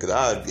family, because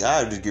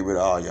I'd just get rid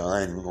of all y'all.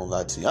 I ain't even gonna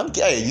lie to you.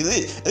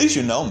 At least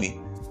you know me.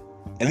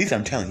 At least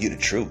I'm telling you the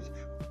truth.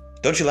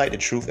 Don't you like the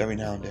truth every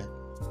now and then?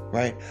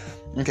 Right?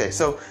 Okay,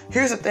 so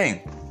here's the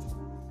thing.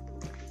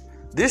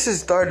 This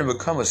is starting to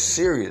become a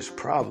serious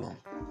problem.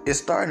 It's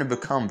starting to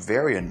become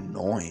very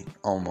annoying,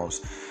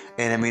 almost.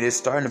 And I mean, it's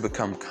starting to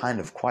become kind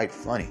of quite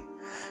funny.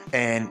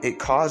 And it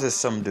causes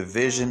some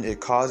division. It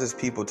causes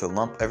people to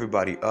lump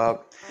everybody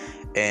up.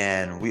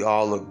 And we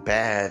all look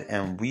bad.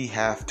 And we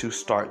have to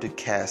start to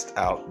cast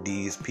out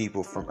these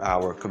people from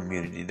our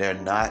community. There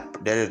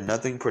is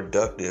nothing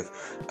productive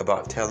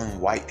about telling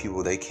white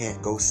people they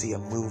can't go see a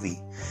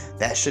movie.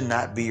 That should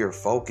not be your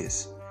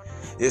focus.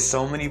 There's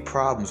so many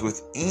problems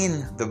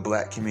within the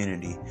black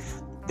community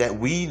that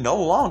we no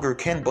longer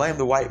can blame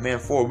the white man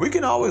for. We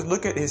can always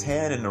look at his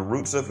hand and the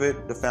roots of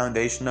it, the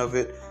foundation of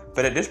it.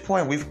 But at this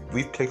point, we've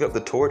picked up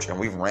the torch and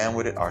we've ran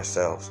with it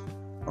ourselves.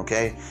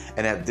 Okay?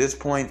 And at this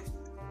point,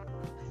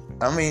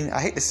 I mean, I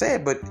hate to say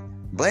it, but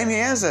blame your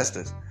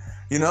ancestors.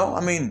 You know,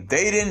 I mean,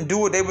 they didn't do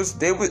what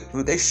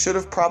they should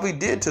have probably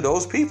did to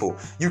those people.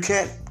 You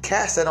can't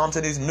cast that onto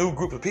these new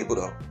group of people,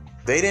 though.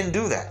 They didn't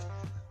do that.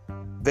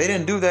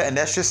 And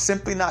that's just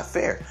simply not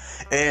fair.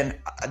 And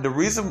the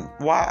reason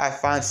why I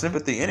find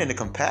sympathy in it and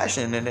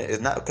compassion in it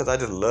is not because I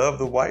just love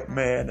the white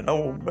man and,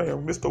 oh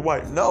man, Mr.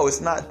 White. No, it's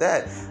not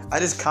that. I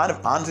just kind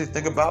of honestly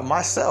think about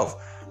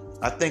myself.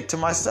 I think to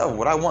myself,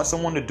 would I want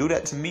someone to do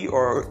that to me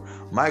or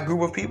my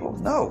group of people?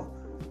 No.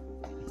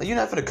 You're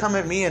not going to come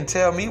at me and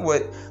tell me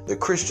what the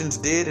Christians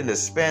did in the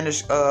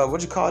Spanish,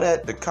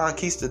 the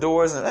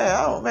conquistadors. And, hey,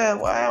 that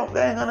ain't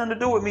got nothing to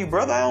do with me,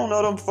 brother. I don't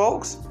know them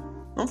folks.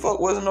 Them folk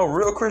wasn't no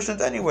real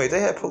Christians anyway.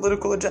 They had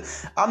political agenda.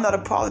 I'm not a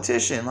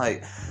politician.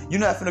 Like, you're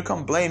not finna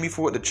come blame me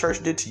for what the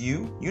church did to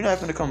you. You're not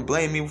finna come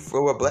blame me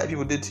for what black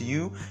people did to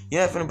you.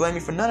 You're not finna blame me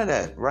for none of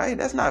that, right?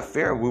 That's not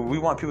fair. We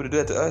want people to do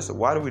that to us. So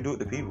why do we do it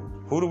to people?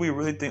 Who do we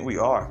really think we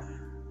are?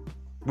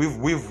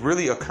 We've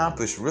really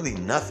accomplished really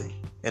nothing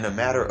in a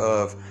matter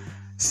of,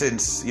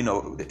 since,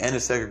 the end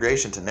of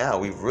segregation to now.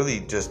 We've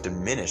really just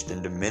diminished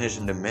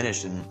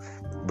and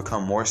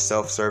become more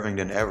self-serving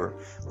than ever.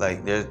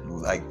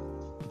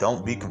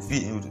 Don't be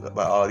confused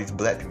by all these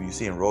black people you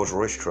see in Rolls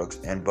Royce trucks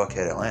and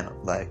Buckhead, Atlanta.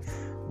 Like,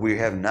 we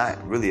have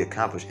not really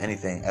accomplished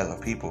anything as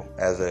a people,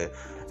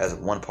 as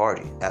one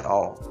party at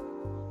all.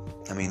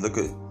 I mean, look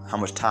at how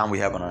much time we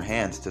have on our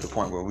hands, to the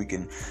point where we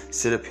can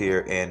sit up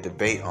here and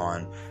debate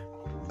on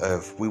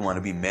if we want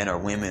to be men or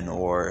women,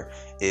 or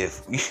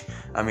if we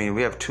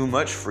have too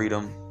much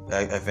freedom,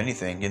 if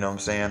anything, what I'm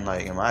saying?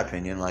 Like, in my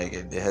opinion, like,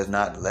 it has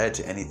not led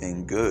to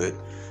anything good.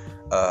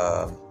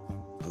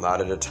 A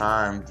lot of the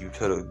time, you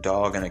put a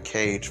dog in a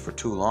cage for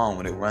too long.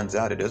 When it runs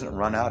out, it doesn't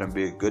run out and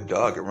be a good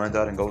dog. It runs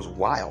out and goes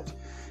wild.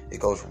 It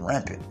goes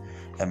rampant.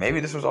 And maybe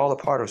this was all a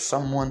part of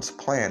someone's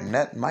plan, and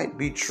that might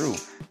be true.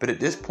 But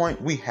at this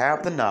point, we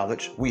have the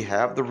knowledge, we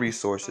have the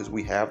resources,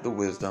 we have the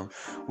wisdom,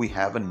 we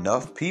have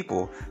enough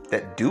people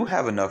that do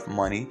have enough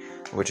money,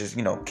 which is,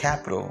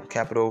 capital,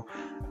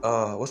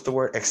 what's the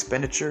word?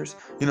 Expenditures.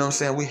 You know what I'm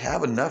saying? We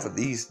have enough of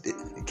these,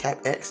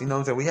 CapEx, you know what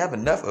I'm saying? We have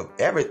enough of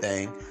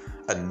everything,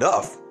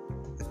 enough.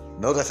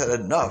 Notice I said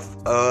enough.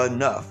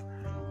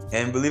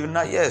 And believe it or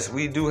not, yes,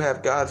 we do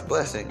have God's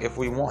blessing if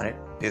we want it.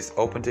 It's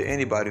open to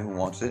anybody who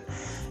wants it,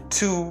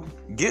 to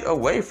get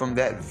away from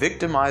that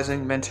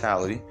victimizing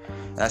mentality.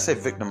 And I say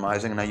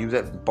victimizing, and I use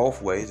that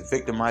both ways.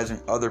 Victimizing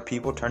other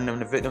people, turning them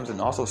into victims,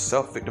 and also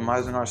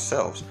self-victimizing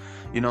ourselves.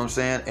 You know what I'm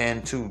saying?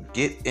 And to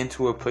get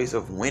into a place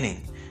of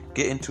winning.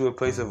 Get into a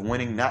place of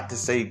winning, not to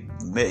say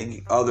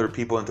making other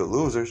people into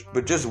losers,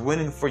 but just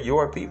winning for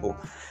your people.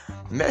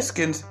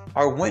 Mexicans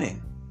are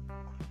winning.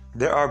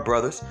 There are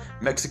brothers.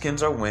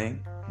 Mexicans are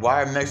winning.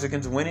 Why are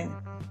Mexicans winning?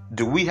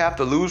 Do we have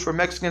to lose for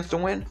Mexicans to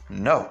win?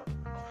 No,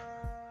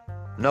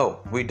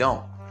 we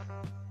don't.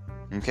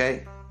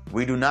 Okay?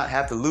 We do not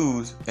have to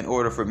lose in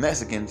order for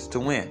Mexicans to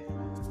win.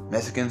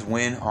 Mexicans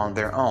win on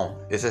their own.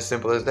 It's as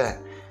simple as that.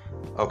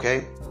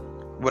 Okay?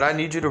 What I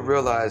need you to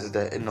realize is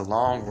that in the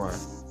long run,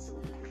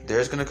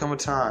 there's going to come a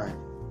time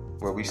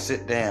where we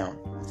sit down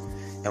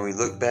and we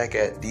look back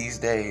at these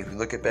days, we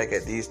look back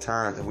at these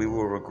times, and we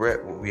will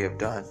regret what we have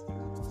done.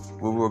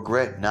 We will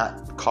regret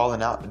not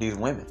calling out to these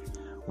women.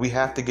 We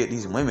have to get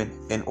these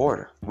women in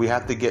order. We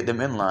have to get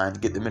them in line,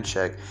 get them in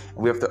check, and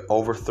we have to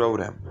overthrow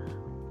them.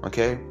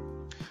 Okay?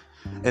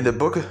 In the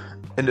book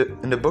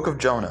of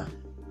Jonah,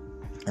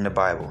 in the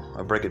Bible,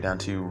 I'll break it down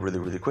to you really,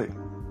 really quick.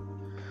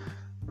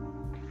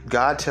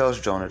 God tells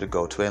Jonah to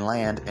go to a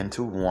land and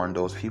to warn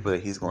those people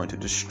that he's going to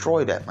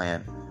destroy that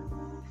land.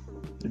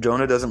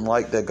 Jonah doesn't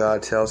like that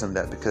God tells him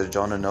that, because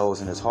Jonah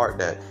knows in his heart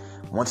that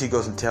once he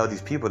goes and tells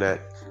these people that,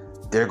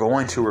 they're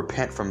going to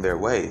repent from their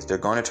ways. They're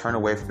going to turn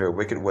away from their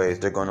wicked ways.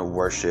 They're going to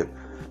worship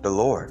the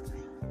Lord.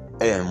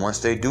 And once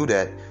they do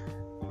that,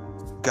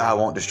 God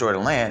won't destroy the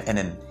land, and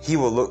then he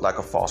will look like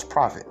a false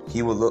prophet.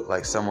 He will look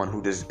like someone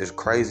who is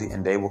crazy,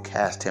 and they will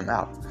cast him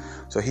out.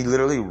 So he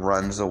literally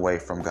runs away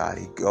from God.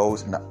 He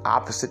goes in the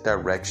opposite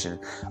direction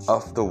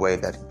of the way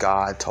that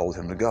God told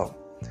him to go.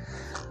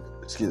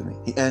 Excuse me.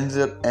 He ends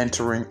up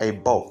entering a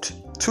boat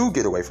to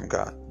get away from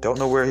God. Don't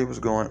know where he was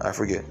going. I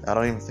forget. I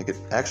don't think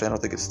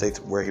it states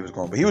where he was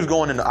going, but he was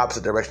going in the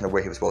opposite direction of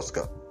where he was supposed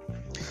to go.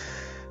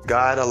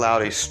 God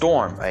allowed a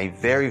storm, a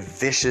very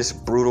vicious,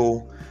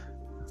 brutal,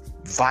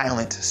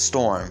 violent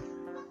storm,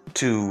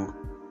 to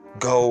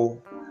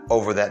go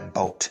over that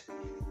boat.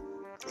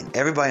 And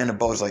everybody in the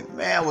boat is like,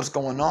 man, what's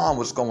going on?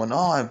 What's going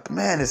on?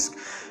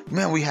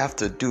 Man, we have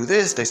to do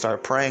this. They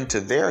start praying to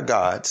their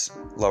gods,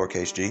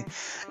 lowercase g,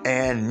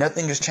 and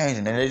nothing is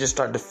changing. And they just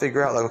start to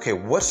figure out, like, okay,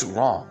 what's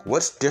wrong?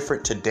 What's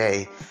different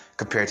today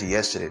compared to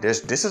yesterday?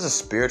 This is a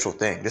spiritual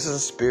thing. This is a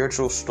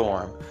spiritual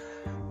storm,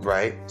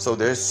 right? So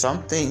there's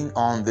something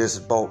on this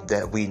boat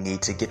that we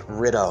need to get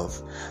rid of.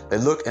 They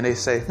look and they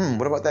say,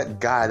 what about that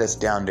guy that's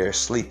down there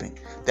sleeping?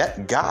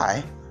 That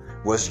guy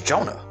was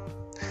Jonah.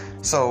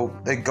 So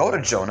they go to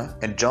Jonah,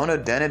 and Jonah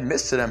then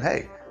admits to them,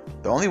 hey,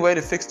 the only way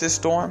to fix this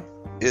storm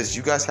is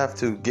you guys have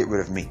to get rid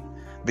of me,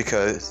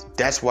 because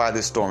that's why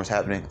this storm is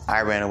happening.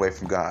 I ran away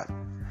from God,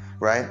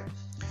 right?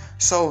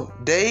 So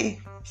they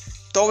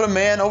throw the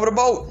man over the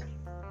boat,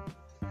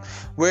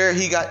 where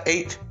he got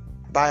ate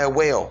by a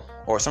whale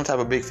or some type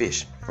of big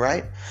fish,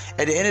 right?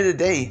 At the end of the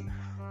day,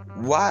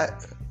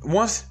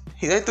 once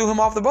they threw him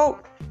off the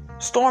boat,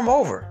 storm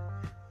over.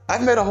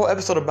 I've made a whole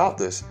episode about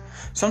this.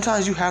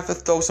 Sometimes you have to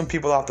throw some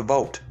people off the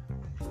boat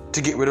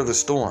to get rid of the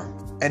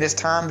storm. And it's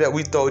time that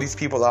we throw these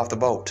people off the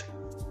boat.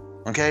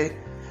 Okay?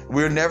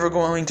 We're never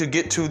going to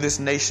get to this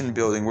nation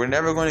building. We're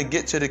never going to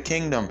get to the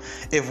kingdom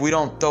if we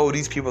don't throw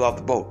these people off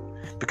the boat.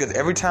 Because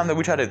every time that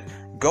we try to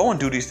go and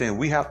do these things,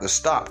 we have to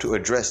stop to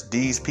address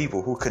these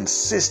people who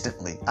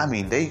consistently,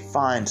 they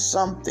find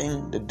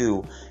something to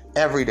do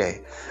every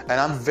day. And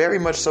I'm very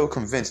much so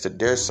convinced that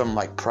there's some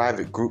like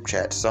private group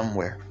chat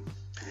somewhere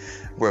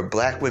where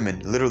black women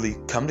literally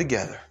come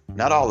together,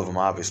 not all of them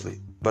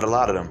obviously, but a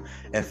lot of them,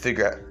 and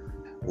figure out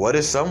what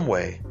is some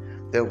way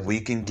that we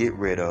can get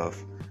rid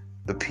of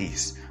the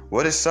peace.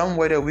 What is some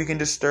way that we can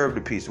disturb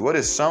the peace? What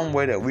is some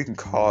way that we can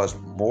cause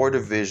more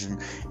division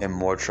and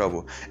more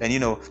trouble? And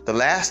the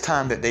last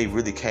time that they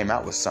really came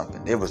out with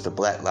something, it was the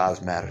Black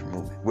Lives Matter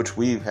movement, which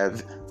we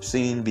have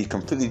seen be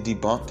completely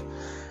debunked.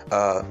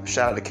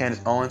 Shout out to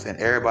Candace Owens and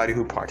everybody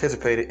who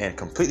participated in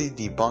completely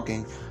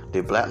debunking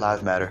the Black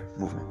Lives Matter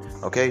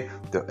movement, okay,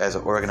 as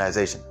an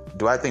organization.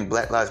 Do I think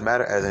Black Lives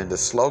Matter as in the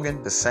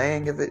slogan, the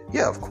saying of it?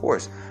 Yeah, of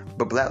course.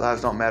 But Black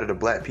lives don't matter to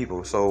black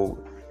people, so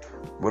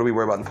what do we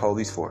worry about the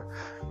police for?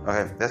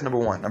 Okay, that's number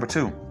one. Number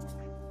two,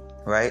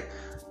 right?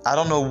 I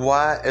don't know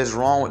what is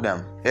wrong with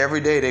them.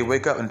 Every day they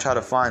wake up and try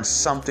to find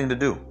something to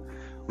do.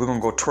 We're going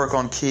to go twerk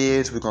on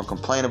kids. We're going to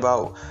complain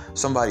about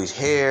somebody's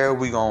hair.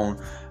 We're going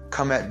to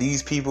come at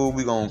these people.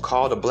 We're going to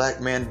call the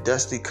black man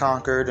Dusty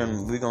Concord,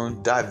 and we're going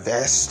to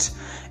divest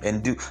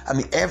and do.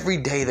 Every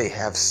day they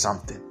have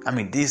something.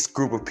 This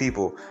group of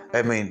people,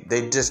 they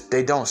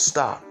don't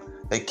stop.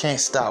 They can't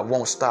stop,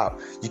 won't stop.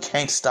 You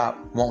can't stop,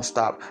 won't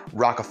stop.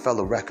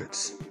 Rockefeller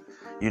Records.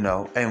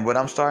 And what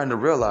I'm starting to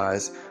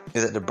realize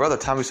is that the brother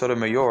Tommy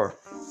Sotomayor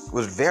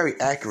was very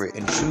accurate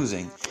in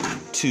choosing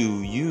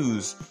to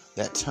use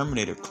that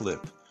Terminator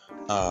clip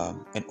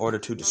in order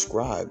to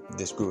describe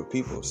this group of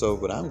people. So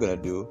what I'm going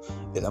to do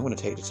is I'm going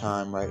to take the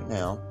time right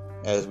now,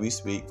 as we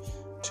speak,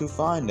 to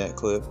find that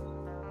clip,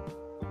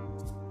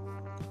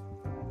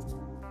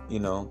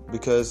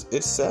 because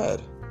it's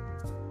sad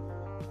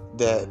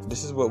that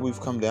this is what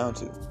we've come down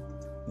to,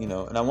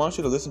 and I want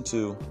you to listen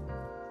to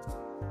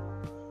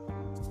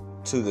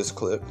this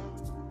clip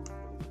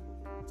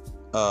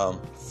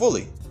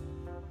fully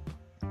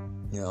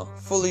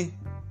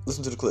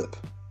listen to the clip.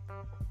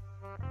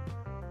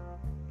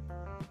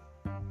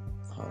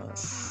 I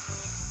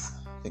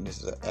think this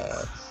is an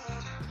ad,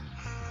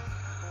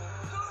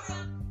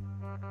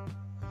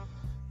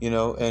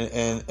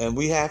 and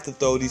we have to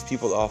throw these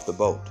people off the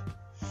boat.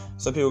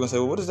 Some people are gonna say,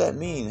 well, what does that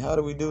mean? How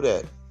do we do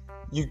that?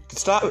 You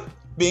stop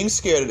being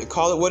scared of it,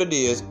 call it what it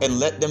is, and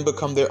let them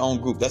become their own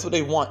group. That's what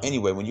they want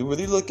anyway. When you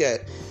really look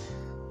at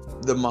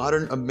the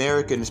modern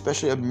American,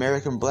 especially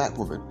American black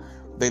woman,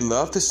 they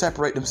love to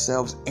separate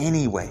themselves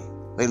anyway.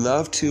 They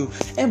love to,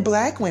 and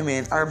black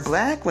women are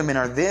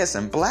this,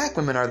 and black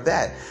women are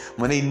that.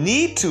 When they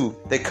need to,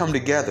 they come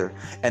together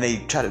and they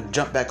try to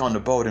jump back on the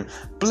boat and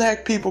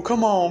black people,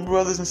 come on,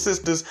 brothers and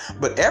sisters.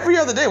 But every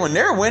other day when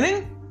they're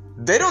winning,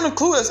 they don't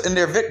include us in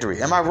their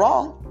victory. Am I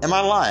wrong? Am I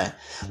lying?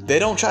 They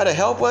don't try to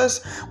help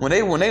us. When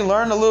they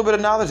learn a little bit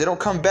of knowledge, they don't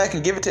come back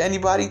and give it to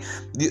anybody.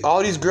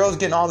 All these girls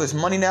getting all this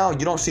money now,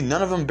 you don't see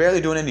none of them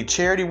barely doing any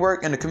charity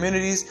work in the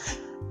communities.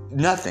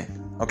 Nothing.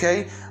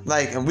 Okay?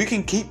 And we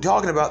can keep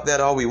talking about that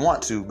all we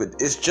want to, but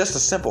it's just a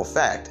simple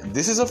fact.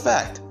 This is a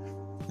fact.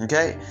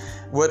 Okay?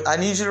 What I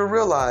need you to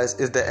realize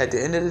is that at the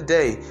end of the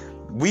day,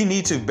 we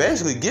need to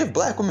basically give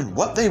black women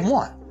what they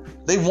want.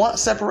 They want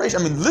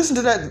separation. Listen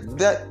to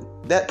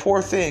that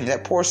poor thing,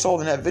 that poor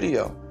soul in that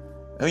video.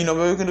 What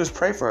we can do is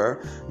pray for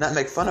her, not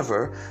make fun of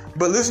her,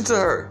 but listen to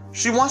her.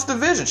 She wants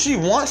division. She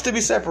wants to be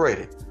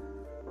separated.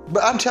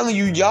 But I'm telling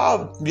you,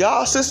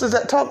 y'all sisters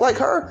that talk like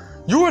her,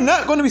 you are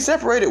not going to be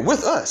separated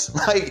with us.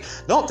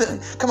 Don't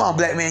think, come on,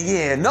 black man.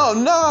 Yeah, no,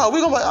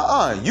 we're going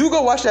to be, you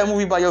go watch that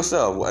movie by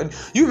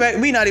yourself. You make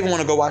me not even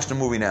want to go watch the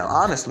movie now,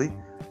 honestly.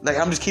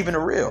 I'm just keeping it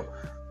real.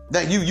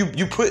 You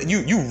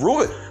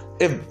ruin it.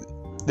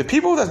 If the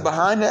people that's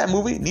behind that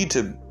movie need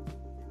to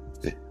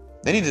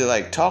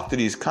talk to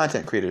these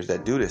content creators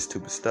that do this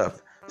stupid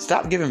stuff.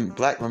 Stop giving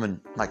black women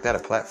like that a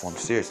platform,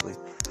 seriously.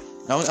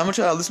 I'm going to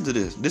try to listen to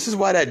this. This is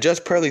why that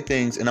Just Pearly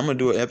Things, and I'm going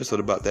to do an episode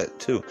about that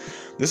too.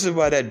 This is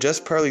why that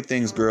Just Pearly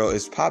Things girl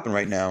is popping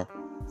right now.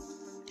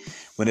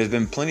 When there's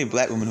been plenty of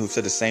black women who've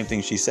said the same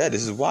thing she said.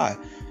 This is why.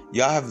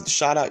 Y'all have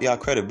shot out y'all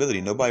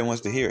credibility. Nobody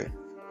wants to hear it.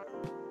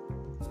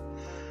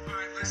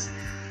 Alright, listen.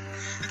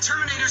 The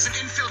Terminator's an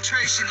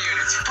infiltration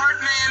unit.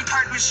 Part man,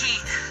 part machine.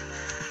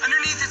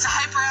 Underneath it's a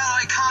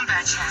hyper-alloy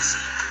combat chassis.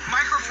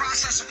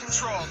 Microprocessor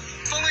controlled.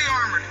 Fully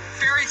armored.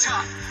 Very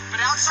tough.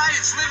 But outside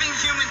it's living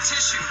human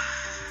tissue.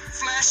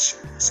 Flesh,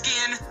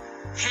 skin,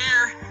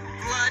 hair,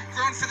 blood,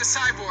 grown for the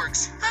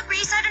cyborgs. Look,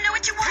 Reese, I don't know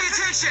what you want. Pay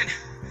attention!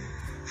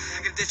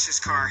 I gotta ditch this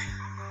car.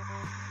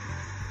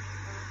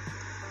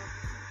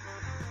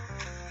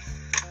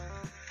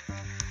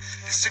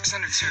 The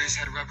 600 series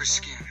had rubber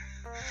skin.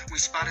 We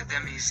spotted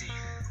them easy.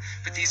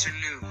 But these are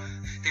new.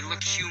 They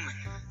look human.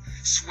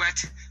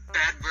 Sweat,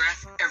 bad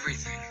breath,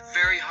 everything.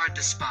 Very hard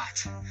to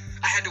spot.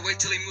 I had to wait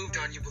till he moved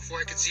on you before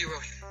I could zero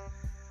him.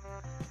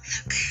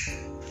 Look,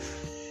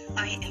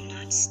 I am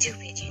not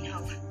stupid,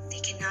 They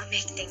cannot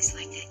make things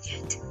like that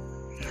yet.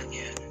 Not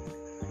yet.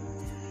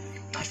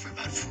 Not for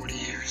about 40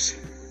 years.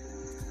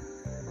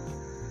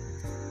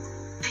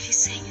 Are you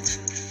saying it's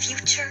from the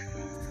future?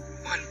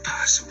 One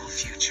possible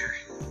future.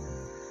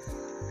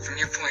 From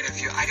your point of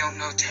view, I don't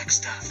know tech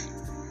stuff.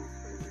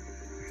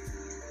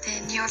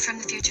 Then And you're from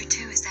the future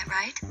too, is that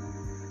right?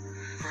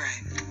 Right.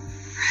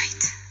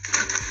 Right.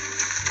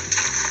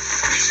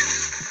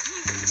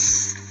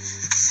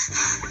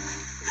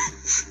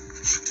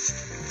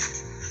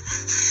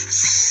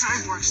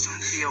 Cyborgs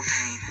don't feel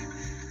pain.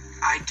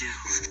 I do.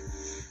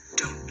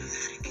 Don't do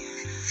that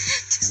again.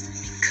 Just let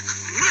me go.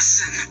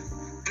 Listen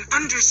and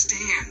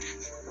understand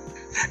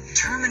that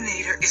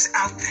Terminator is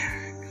out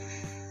there.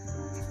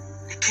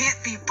 It can't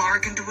be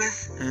bargained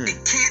with. It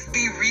can't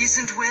be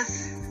reasoned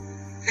with.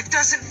 It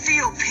doesn't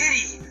feel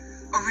pity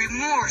or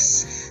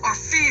remorse or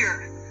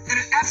fear. And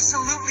it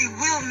absolutely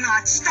will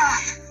not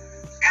stop.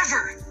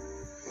 Ever.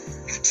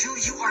 Until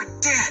you are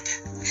dead.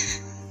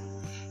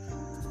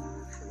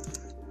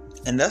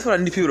 And that's what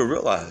I need people to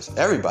realize.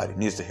 Everybody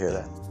needs to hear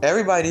that.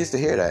 Everybody needs to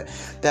hear that.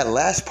 That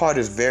last part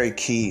is very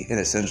key and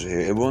essential here.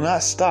 It will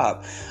not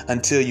stop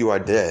until you are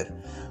dead.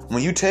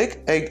 When you take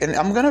and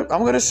I'm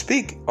gonna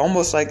speak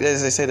almost like,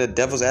 as they say, the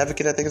devil's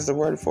advocate, I think is the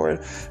word for it,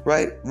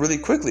 right? Really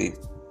quickly.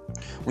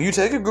 When you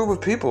take a group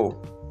of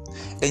people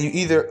and you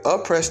either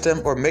oppress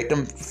them or make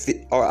them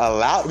or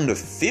allow them to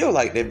feel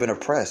like they've been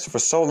oppressed for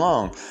so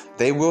long,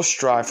 they will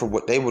strive for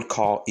what they would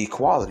call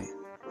equality.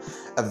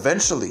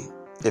 Eventually,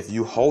 if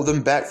you hold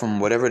them back from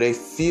whatever they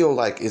feel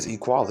like is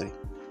equality,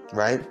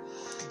 right?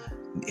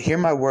 Hear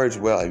my words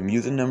well. I'm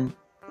using them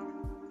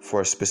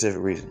for a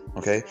specific reason,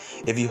 okay?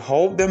 If you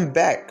hold them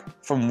back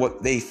from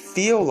what they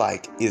feel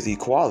like is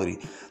equality,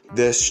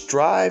 their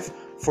strive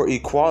for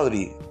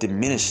equality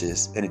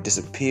diminishes and it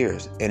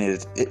disappears, and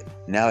it is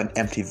now an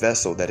empty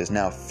vessel that is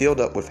now filled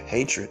up with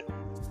hatred,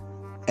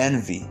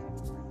 envy,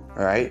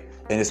 all right?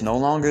 And it's no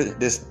longer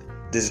this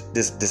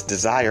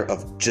desire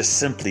of just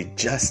simply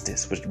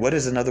justice. What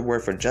is another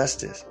word for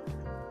justice?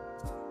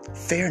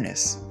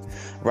 Fairness,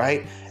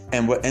 right?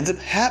 And what ends up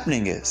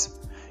happening is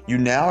you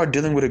now are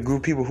dealing with a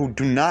group of people who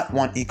do not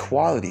want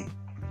equality.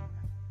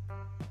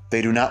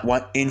 They do not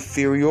want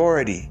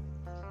inferiority.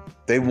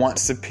 They want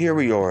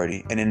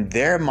superiority. And in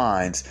their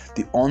minds,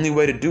 the only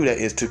way to do that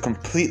is to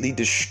completely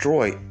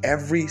destroy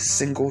every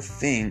single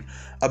thing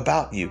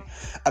about you.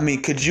 I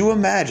mean, could you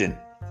imagine?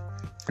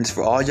 It's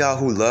for all y'all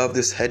who love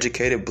this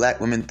educated black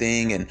women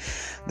thing, and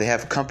they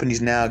have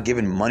companies now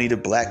giving money to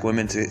black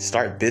women to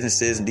start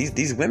businesses, and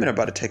these women are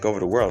about to take over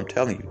the world. I'm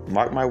telling you,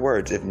 mark my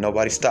words, if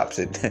nobody stops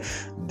it,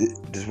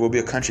 this will be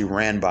a country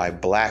ran by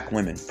black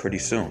women pretty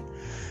soon,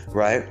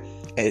 right?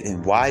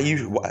 And why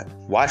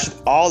should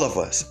all of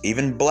us,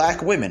 even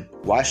black women,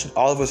 why should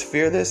all of us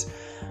fear this?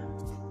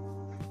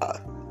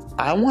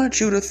 I want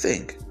you to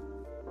think,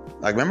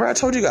 like, remember I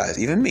told you guys,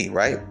 even me,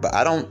 right? But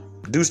I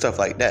don't do stuff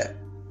like that.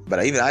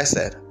 But even I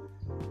said,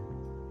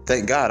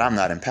 thank God I'm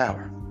not in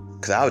power,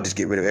 because I would just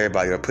get rid of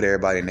everybody or put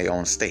everybody in their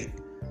own state,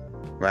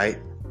 right?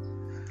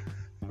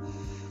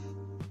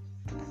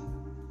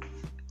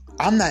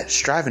 I'm not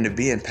striving to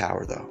be in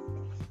power, though.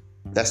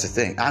 That's the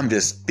thing. I'm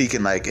just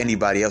speaking like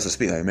anybody else would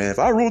speak. Like, man, if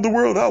I ruled the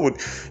world, I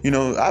would,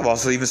 I've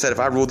also even said if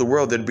I ruled the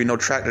world, there'd be no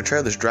tractor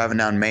trailers driving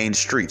down main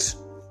streets.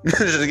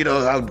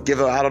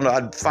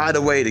 I'd find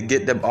a way to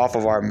get them off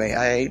of our main.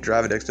 I hate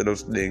driving next to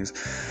those things.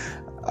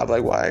 I'm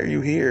like, why are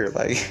you here?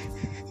 Like,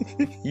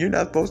 you're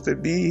not supposed to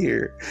be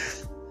here.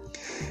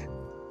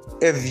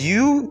 If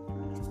you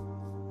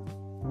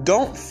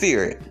don't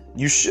fear it,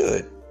 you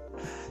should.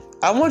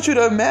 I want you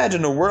to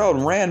imagine a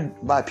world ran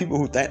by people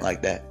who think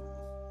like that.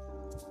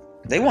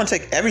 They want to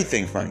take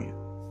everything from you.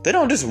 They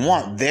don't just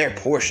want their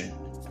portion.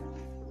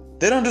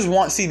 They don't just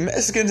want, see,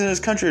 Mexicans in this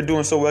country are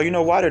doing so well. You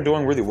know why they're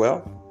doing really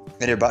well?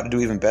 And they're about to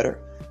do even better?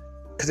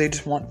 Because they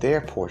just want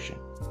their portion.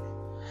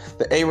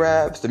 The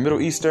Arabs, the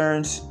Middle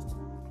Easterns,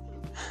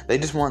 they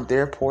just want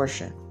their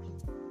portion.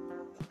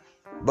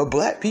 But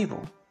black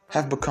people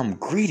have become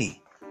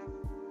greedy.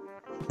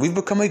 We've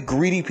become a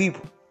greedy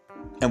people.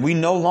 And we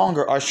no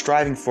longer are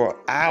striving for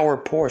our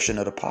portion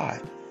of the pie.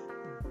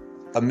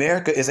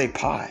 America is a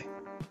pie.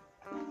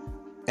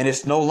 And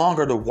it's no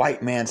longer the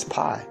white man's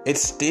pie.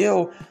 It's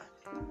still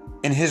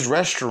in his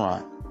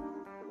restaurant.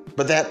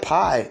 But that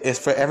pie is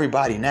for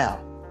everybody now.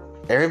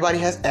 Everybody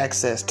has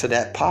access to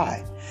that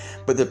pie.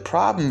 But the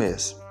problem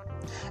is,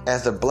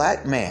 as the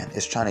black man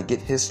is trying to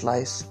get his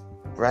slice,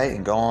 right,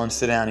 and go on,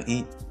 sit down and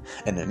eat,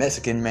 and the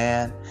Mexican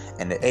man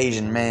and the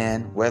Asian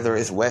man, whether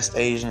it's West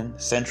Asian,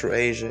 Central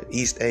Asia,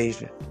 East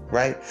Asia,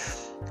 right,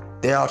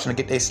 they're all trying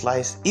to get their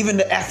slice. Even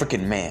the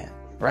African man,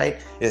 right,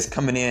 is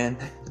coming in,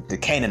 the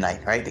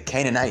Canaanite, right, the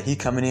Canaanite, he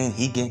coming in,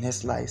 he getting his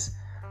slice.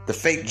 The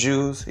fake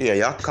Jews, yeah,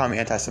 y'all can call me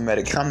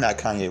anti-Semitic. I'm not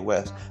Kanye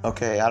West,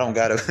 okay? I don't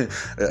got a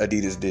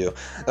Adidas deal.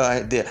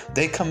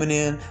 They coming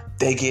in,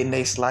 they getting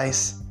their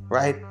slice,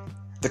 right?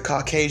 The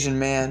Caucasian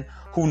man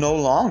who no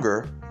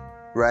longer,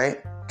 right,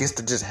 gets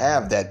to just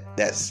have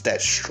that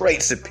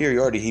straight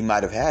superiority he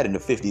might have had in the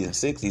 50s and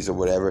 60s or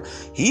whatever.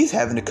 He's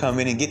having to come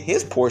in and get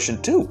his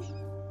portion too.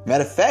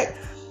 Matter of fact,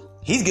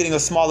 he's getting a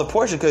smaller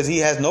portion because he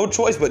has no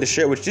choice but to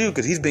share with you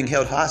because he's being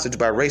held hostage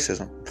by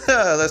racism.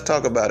 Let's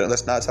talk about it.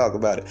 Let's not talk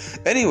about it.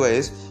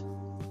 Anyways,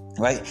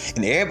 right?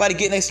 And everybody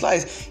getting a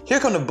slice. Here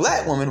come the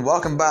black woman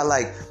walking by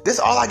like, this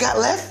all I got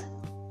left?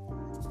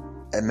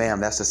 And ma'am,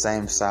 that's the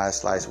same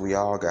size slice we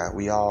all got.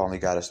 We all only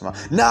got a small.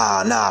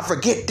 Nah,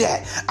 forget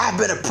that. I've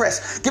been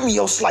oppressed. Give me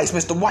your slice,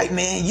 Mr. White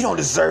Man. You don't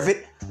deserve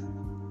it.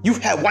 You've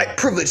had white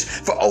privilege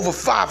for over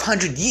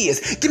 500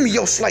 years. Give me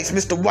your slice,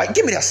 Mr. White.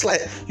 Give me that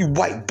slice, you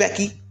white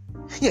Becky.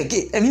 Yeah,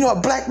 and you know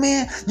what, black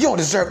man? You don't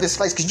deserve this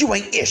slice because you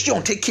ain't ish. You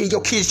don't take care of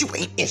your kids. You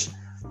ain't ish.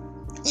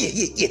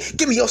 Yeah.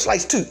 Give me your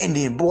slice too. And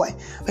then, boy,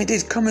 ain't they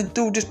coming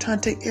through just trying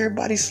to take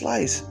everybody's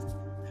slice.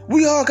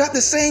 We all got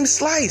the same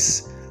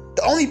slice.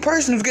 The only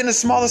person who's getting a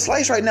smaller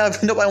slice right now,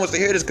 if nobody wants to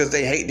hear this because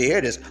they hate to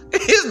hear this,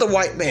 is the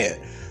white man.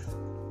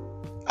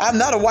 I'm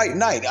not a white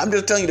knight. I'm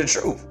just telling you the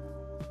truth.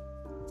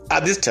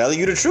 I'm just telling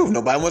you the truth.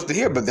 Nobody wants to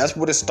hear, but that's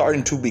what it's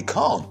starting to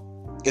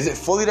become. Is it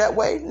fully that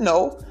way?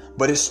 No.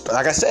 But it's,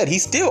 like I said, he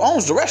still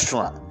owns the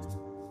restaurant.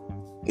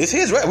 It's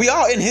his. We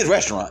all in his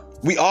restaurant.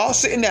 We all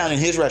sitting down in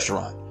his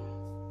restaurant.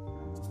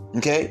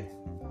 Okay?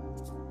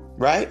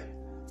 Right?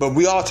 But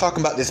we all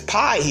talking about this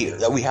pie here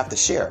that we have to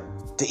share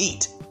to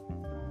eat.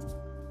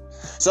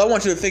 So I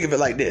want you to think of it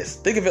like this.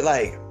 Think of it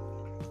like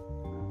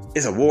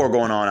it's a war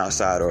going on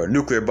outside or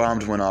nuclear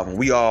bombs went off and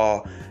we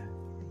all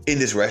in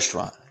this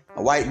restaurant.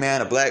 A white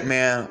man, a black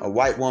man, a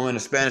white woman, a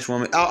Spanish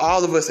woman,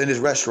 all of us in this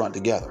restaurant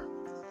together.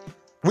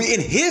 We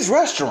in his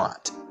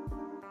restaurant.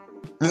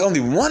 There's only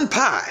one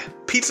pie,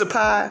 pizza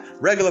pie,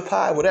 regular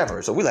pie,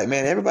 whatever. So we like,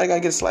 man, everybody got to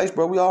get a slice,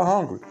 bro. We all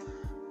hungry.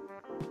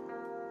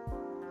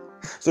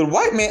 So the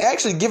white man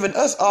actually giving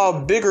us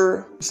all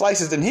bigger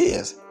slices than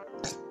his.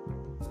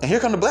 And here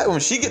come the black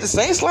woman. She get the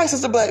same slice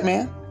as the black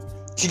man.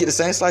 She get the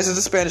same slice as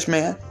the Spanish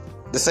man.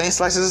 The same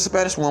slice as the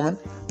Spanish woman.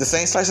 The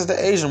same slice as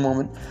the Asian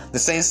woman. The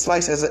same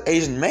slice as the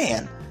Asian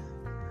man.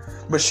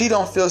 But she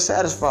don't feel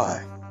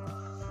satisfied.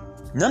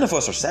 None of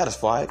us are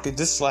satisfied because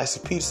this slice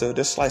of pizza,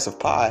 this slice of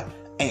pie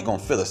ain't going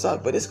to fill us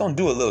up. But it's going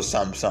to do a little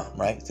something,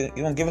 right? It's going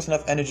to give us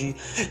enough energy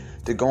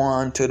to go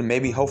on to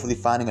maybe hopefully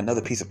finding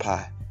another piece of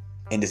pie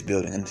in this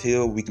building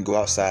until we can go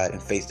outside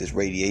and face this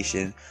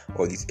radiation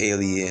or these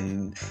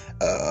alien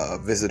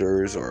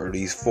visitors or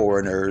these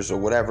foreigners or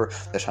whatever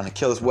that's trying to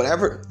kill us,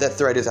 whatever that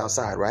threat is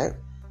outside, right?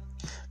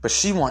 But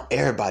she want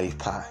everybody's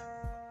pie.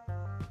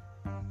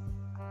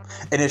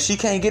 And if she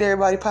can't get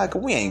everybody's pie,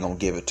 cause we ain't gonna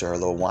give it to her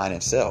little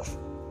whining self.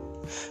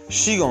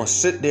 She gonna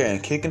sit there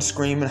and kick and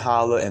scream and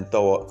holler and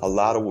throw a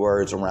lot of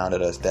words around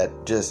at us that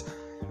just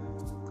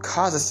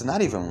cause us to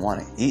not even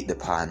want to eat the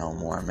pie no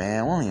more,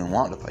 man. We don't even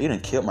want the pie. You done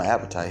killed my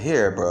appetite.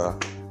 Here, bro.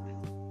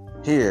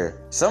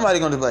 Here. Somebody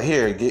gonna be like,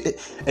 here, get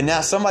it. And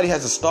now somebody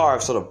has to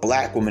starve so the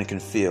black woman can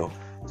feel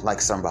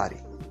like somebody.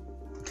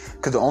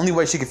 Because the only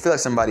way she can feel like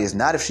somebody is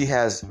not if she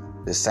has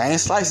the same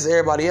slices as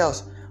everybody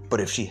else, but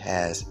if she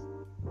has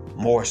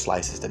more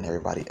slices than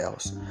everybody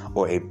else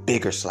or a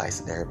bigger slice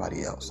than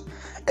everybody else.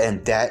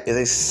 And that is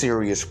a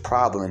serious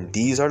problem. And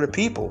these are the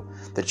people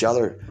that y'all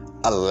are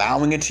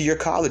allowing into your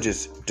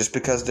colleges just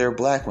because they're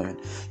black women.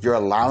 You're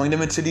allowing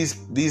them into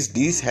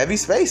these heavy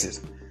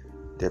spaces.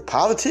 They're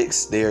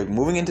politics. They're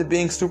moving into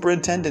being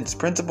superintendents,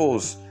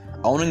 principals,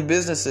 owning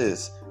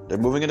businesses. They're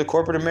moving into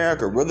corporate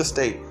America, real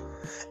estate.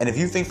 And if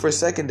you think for a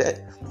second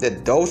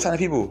that those kind of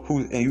people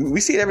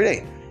we see it every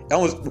day,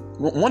 almost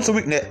once a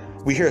week that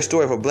we hear a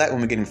story of a black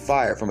woman getting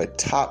fired from a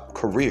top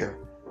career,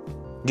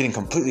 getting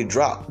completely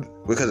dropped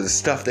because of the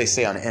stuff they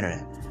say on the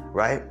internet.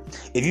 Right?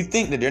 If you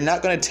think that they're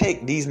not going to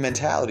take these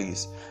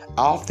mentalities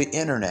off the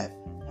internet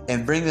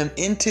and bring them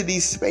into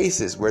these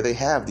spaces where they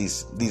have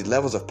these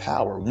levels of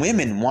power.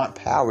 Women want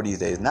power these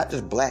days, not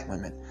just black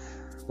women.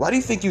 Why do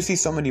you think you see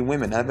so many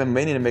women? I've been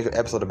meaning to make an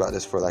episode about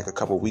this for like a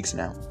couple weeks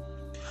now.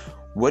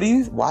 Why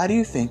do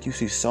you think you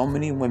see so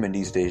many women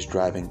these days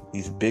driving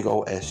these big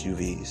old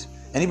SUVs?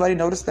 Anybody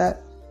notice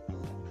that?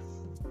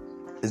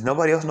 Does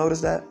nobody else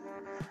notice that?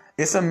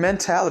 It's a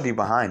mentality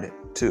behind it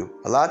too.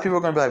 A lot of people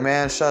are going to be like,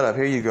 man, shut up.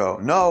 Here you go.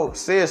 No,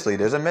 seriously,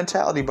 there's a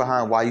mentality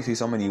behind why you see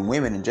so many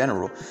women in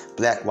general,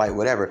 black, white,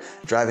 whatever,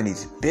 driving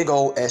these big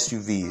old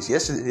SUVs.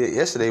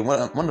 Yesterday, one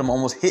of them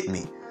almost hit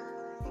me.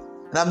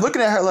 And I'm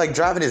looking at her like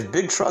driving this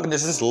big truck and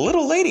there's this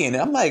little lady in it.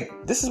 I'm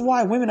like, this is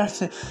why women are,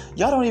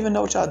 y'all don't even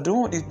know what y'all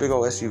doing with these big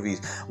old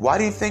SUVs. Why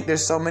do you think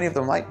there's so many of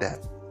them like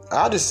that?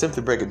 I'll just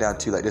simply break it down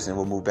to you like this and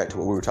we'll move back to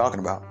what we were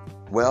talking about.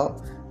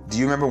 Well, do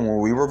you remember when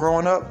we were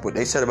growing up, what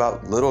they said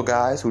about little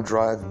guys who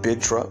drive big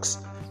trucks?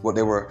 What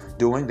they were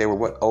doing? They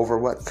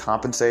were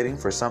compensating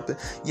for something?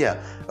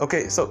 Yeah.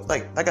 Okay. So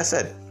like I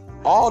said,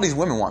 all these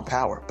women want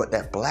power, but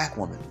that black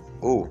woman,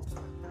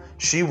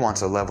 she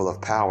wants a level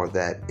of power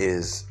that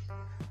is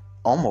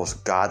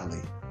almost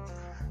godly,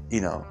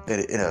 in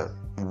a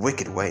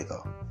wicked way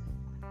though.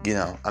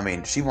 I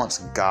mean, she wants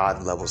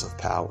God levels of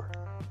power,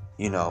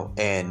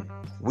 and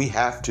we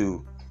have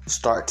to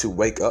start to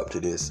wake up to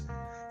this.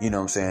 You know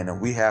what I'm saying?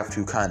 And we have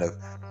to kind of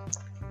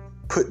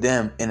put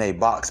them in a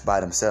box by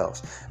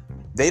themselves.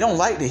 They don't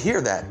like to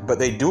hear that, but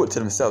they do it to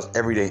themselves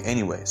every day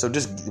anyway. So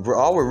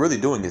all we're really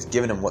doing is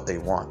giving them what they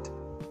want.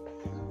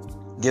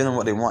 Giving them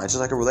what they want. It's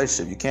just like a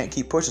relationship. You can't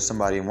keep pushing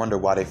somebody and wonder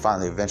why they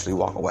finally eventually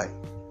walk away.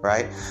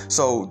 Right?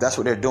 So that's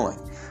what they're doing.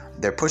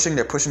 They're pushing.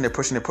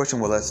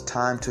 Well, it's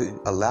time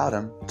to allow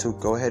them to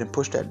go ahead and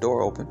push that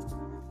door open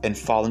and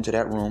fall into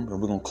that room,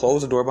 and we're going to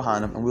close the door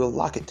behind them, and we'll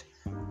lock it.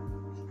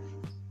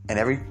 And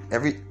every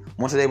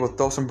once a day, we'll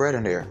throw some bread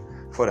in there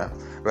for them,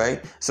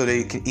 right? So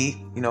they can eat,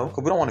 because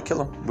we don't want to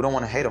kill them. We don't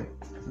want to hate them.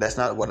 That's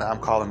not what I'm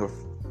calling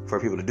for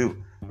people to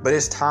do. But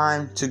it's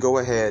time to go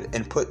ahead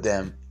and put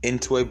them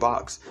into a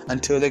box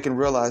until they can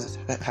realize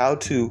how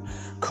to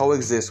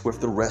coexist with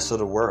the rest of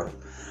the world.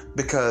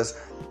 Because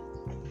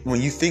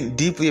when you think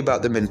deeply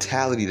about the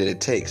mentality that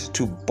it takes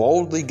to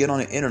boldly get on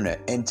the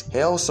internet and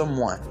tell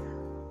someone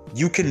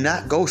you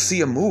cannot go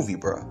see a movie,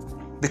 bro,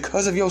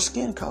 because of your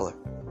skin color.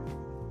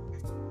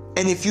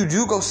 And if you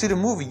do go see the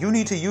movie, you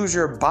need to use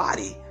your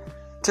body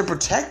to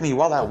protect me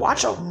while I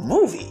watch a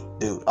movie,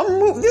 dude. A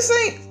movie. This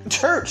ain't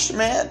church,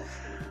 man.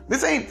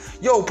 This ain't,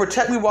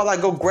 protect me while I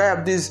go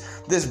grab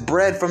this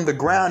bread from the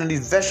ground and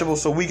these vegetables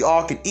so we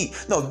all can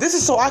eat. No, this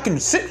is so I can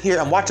sit here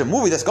and watch a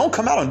movie that's going to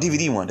come out on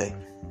DVD one day.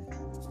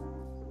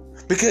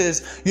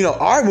 Because,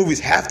 our movies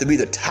have to be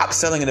the top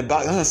selling in the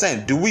box. That's what I'm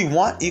saying. Do we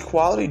want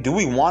equality? Do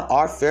we want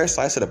our fair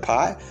slice of the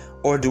pie?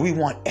 Or do we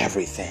want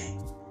everything?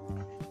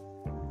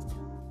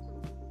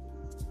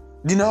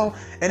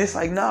 And it's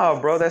like, no,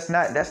 bro, that's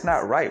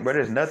not right, bro.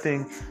 There's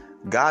nothing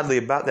godly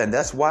about that. And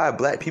that's why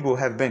black people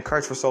have been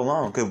cursed for so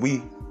long, because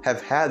we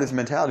have had this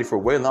mentality for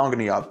way longer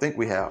than y'all think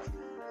we have.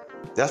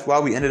 That's why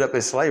we ended up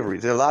in slavery.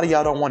 A lot of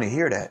y'all don't want to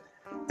hear that.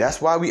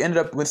 That's why we ended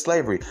up with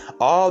slavery.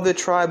 All the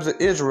tribes of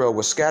Israel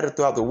were scattered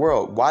throughout the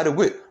world. Why did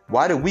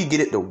we get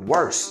it the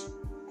worst?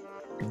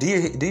 Do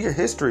your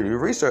history, your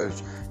research.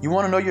 You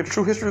want to know your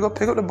true history? Go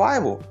pick up the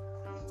Bible.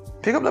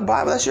 Pick up the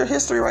Bible. That's your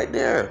history right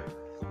there.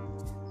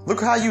 Look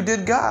how you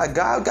did God.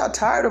 God got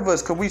tired of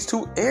us because we're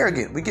too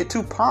arrogant. We get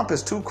too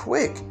pompous too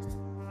quick.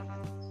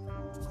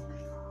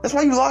 That's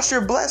why you lost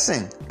your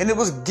blessing. And it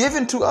was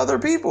given to other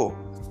people.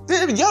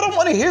 Y'all don't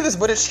want to hear this,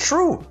 but it's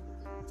true.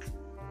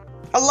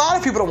 A lot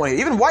of people don't want to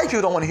hear it. Even white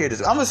people don't want to hear this.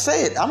 I'm going to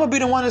say it. I'm going to be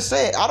the one to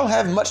say it. I don't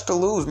have much to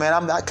lose, man.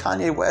 I'm not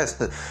Kanye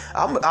West.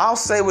 I'll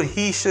say what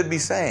he should be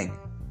saying.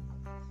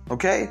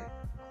 Okay?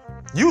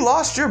 You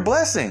lost your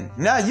blessing.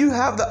 Now you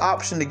have the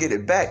option to get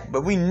it back,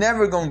 but we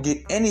never going to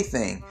get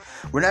anything.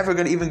 We're never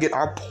going to even get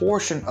our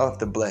portion of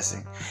the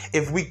blessing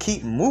if we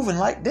keep moving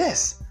like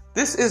this.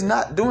 This is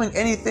not doing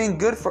anything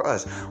good for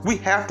us. We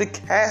have to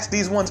cast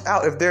these ones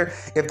out. Here's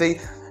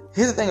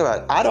the thing about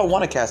it. I don't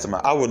want to cast them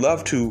out. I would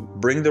love to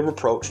bring the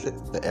reproach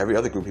that every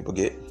other group of people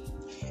get,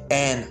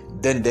 and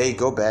then they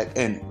go back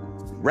and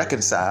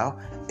reconcile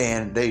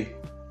and they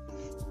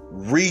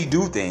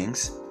redo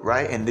things.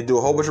 Right? And they do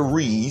a whole bunch of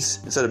re's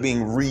instead of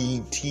being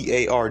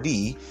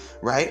T-A-R-D,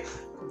 right?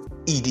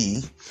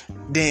 E-D.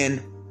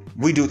 Then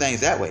we do things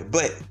that way.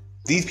 But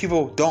these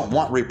people don't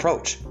want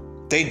reproach.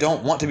 They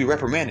don't want to be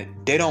reprimanded.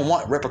 They don't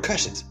want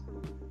repercussions.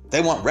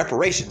 They want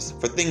reparations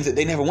for things that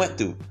they never went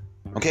through.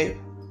 Okay?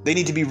 They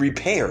need to be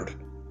repaired.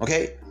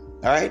 Okay?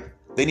 All right?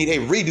 They need a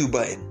redo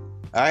button.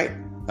 All right?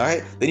 All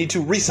right? They need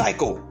to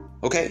recycle.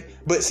 Okay?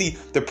 But see,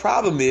 the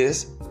problem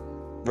is,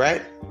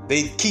 right?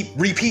 They keep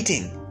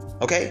repeating.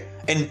 Okay?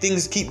 And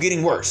things keep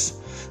getting worse.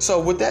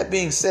 So with that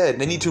being said,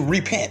 they need to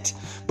repent.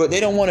 But they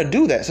don't want to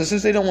do that. So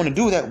since they don't want to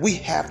do that, we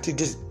have to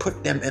just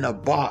put them in a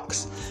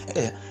box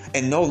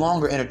and no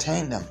longer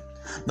entertain them.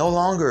 No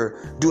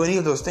longer do any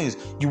of those things.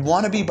 You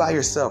want to be by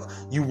yourself.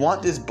 You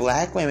want this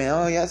black women.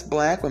 Oh, yes,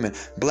 black women.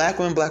 Black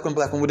women, black women,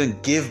 black women. Well, then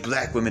give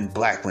black women,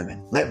 black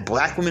women. Let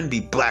black women be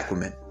black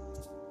women.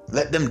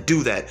 Let them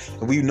do that.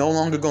 And we no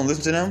longer going to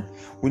listen to them.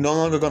 We're no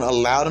longer going to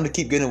allow them to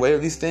keep getting away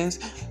with these things.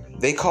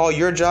 They call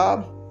your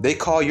job. They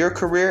call your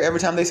career every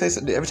time you say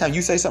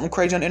something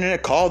crazy on the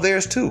internet. Call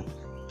theirs too.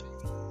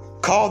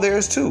 Call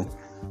theirs too,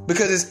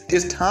 because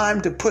it's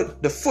time to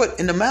put the foot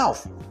in the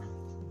mouth.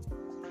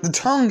 The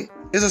tongue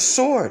is a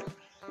sword.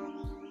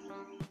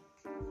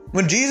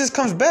 When Jesus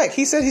comes back,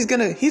 he said he's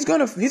gonna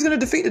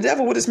defeat the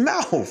devil with his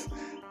mouth.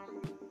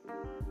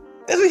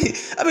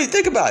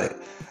 Think about it.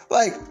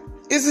 Like,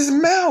 it's his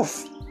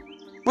mouth,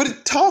 but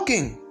it's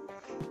talking.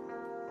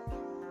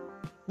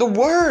 The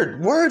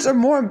words are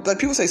more, like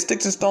people say,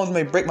 sticks and stones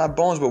may break my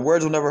bones, but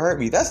words will never hurt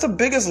me. That's the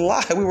biggest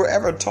lie we were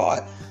ever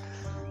taught.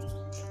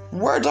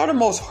 Words are the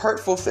most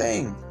hurtful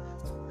thing.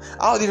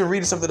 I was even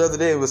reading something the other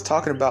day. It was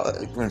talking about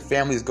when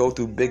families go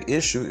through big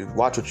issues,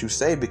 watch what you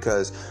say,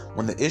 because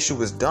when the issue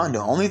is done,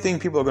 the only thing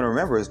people are going to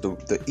remember is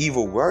the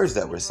evil words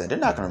that were said. They're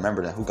not going to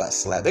remember that who got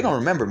slapped. They're going to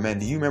remember, man,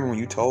 do you remember when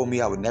you told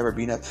me I would never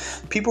be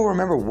nothing? People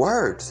remember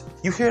words.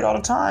 You hear it all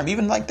the time,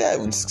 even like that.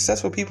 When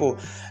successful people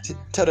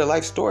tell their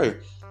life story,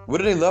 what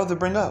do they love to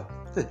bring up?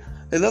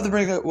 They love to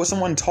bring up what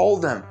someone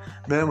told them.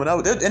 Man,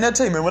 and they'll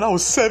tell you, man, when I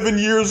was 7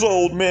 years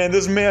old, man,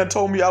 this man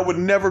told me I would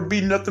never be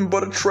nothing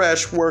but a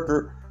trash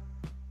worker.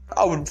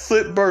 I would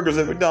flip burgers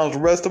at McDonald's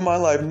the rest of my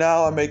life.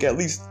 Now I make at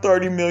least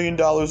 $30 million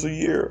a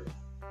year.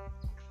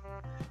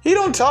 He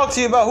don't talk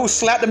to you about who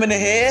slapped him in the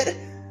head.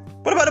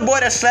 What about the boy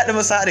that slapped him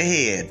upside the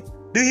head?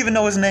 Do you even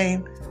know his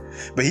name?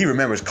 But he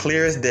remembers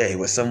clear as day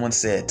what someone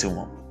said to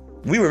him.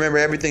 We remember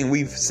everything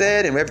we've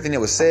said and everything that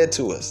was said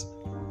to us.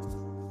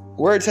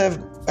 Words have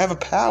a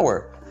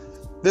power.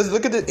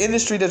 Look at the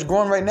industry that's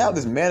growing right now.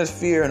 This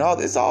manosphere and all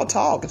this. It's all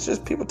talk. It's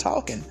just people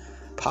talking.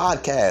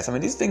 podcasts. I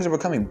mean, these things are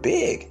becoming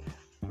big.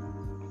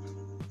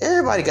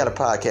 Everybody got a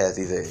podcast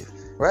these days,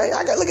 right?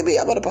 Look at me,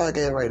 I'm on a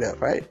podcast right now,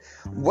 right?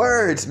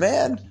 Words,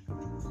 man.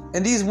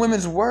 And these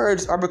women's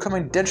words are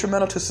becoming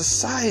detrimental to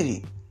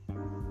society.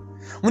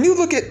 When you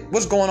look at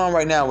what's going on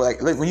right now, like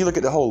when you look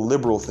at the whole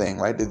liberal thing,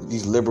 right?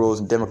 These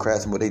liberals and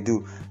Democrats and what they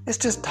do, it's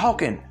just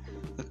talking.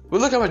 But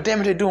look how much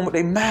damage they're doing with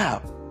their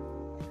mouth.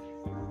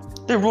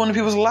 They're ruining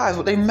people's lives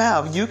with their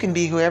mouth. You can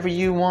be whoever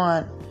you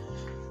want.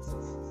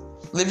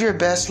 Live your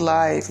best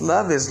life.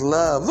 Love is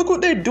love. Look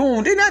what they're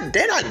doing. They're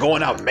not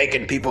going out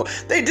making people.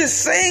 They're just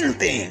saying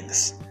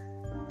things.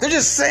 They're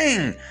just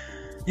saying,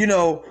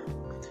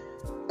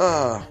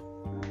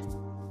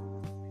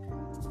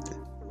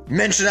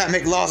 men should not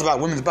make laws about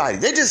women's bodies.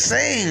 They're just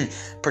saying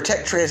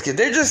protect trans kids.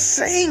 They're just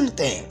saying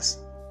things.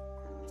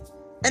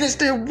 And it's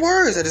their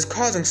words that is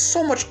causing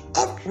so much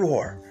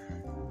uproar.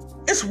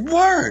 It's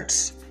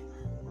words.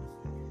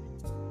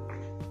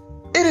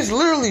 It is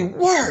literally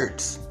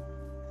words.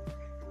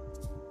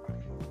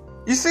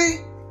 You see?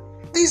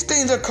 These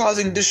things are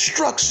causing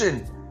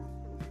destruction.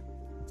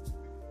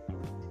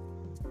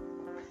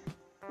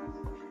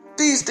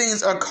 These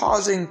things are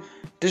causing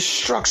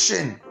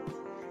destruction.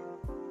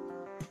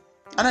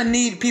 And I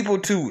need people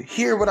to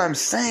hear what I'm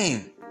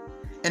saying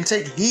and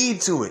take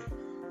heed to it.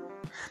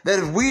 That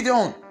if we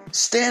don't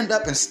stand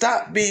up and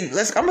stop being,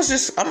 I'm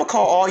gonna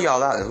call all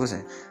y'all out.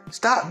 Listen,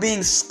 stop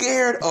being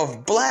scared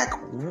of black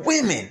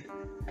women.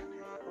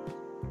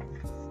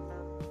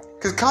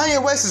 Because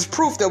Kanye West is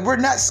proof that we're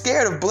not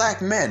scared of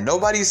black men.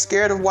 Nobody's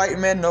scared of white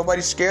men.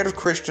 Nobody's scared of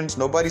Christians.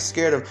 Nobody's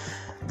scared of...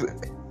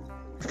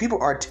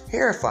 People are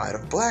terrified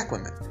of black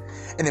women.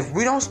 And if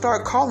we don't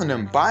start calling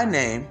them by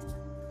name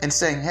and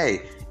saying,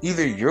 hey,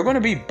 either you're going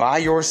to be by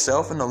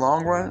yourself in the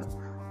long run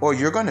or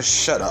you're going to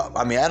shut up.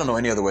 I mean, I don't know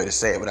any other way to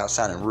say it without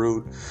sounding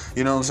rude.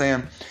 You know what I'm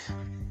saying?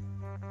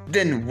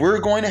 Then we're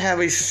going to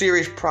have a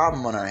serious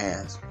problem on our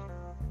hands.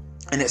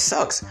 And it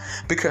sucks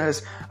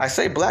because I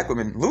say black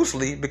women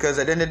loosely because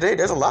at the end of the day,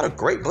 there's a lot of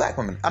great black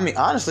women. I mean,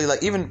 honestly,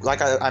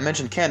 I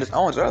mentioned Candace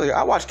Owens earlier.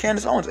 I watch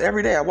Candace Owens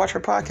every day. I watch her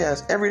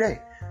podcast every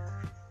day.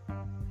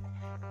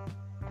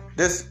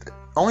 There's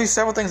only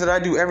several things that I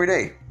do every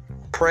day.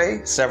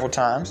 Pray several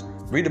times.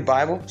 Read the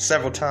Bible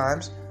several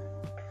times.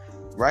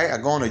 Right? I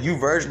go on a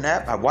YouVersion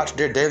app. I watch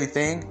their daily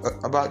thing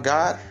about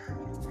God.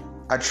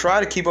 I try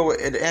to keep up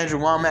with the Andrew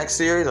Womack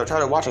series. I try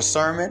to watch a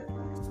sermon.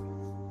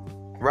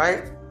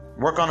 Right?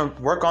 Work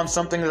on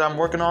something that I'm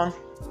working on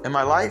in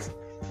my life,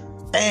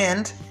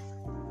 and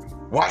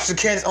watch the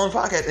Candace Owens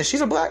podcast. And she's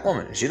a black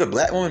woman. She's a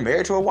black woman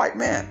married to a white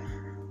man.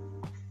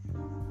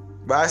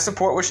 But I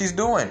support what she's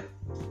doing.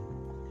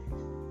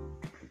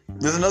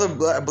 There's another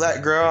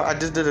black girl. I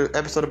just did an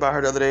episode about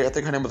her the other day. I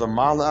think her name was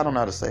Amala. I don't know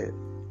how to say it.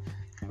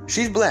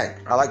 She's black.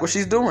 I like what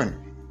she's doing.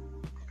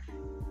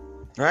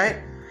 Right?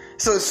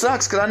 So it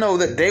sucks because I know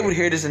that they would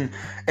hear this and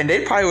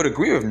they probably would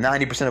agree with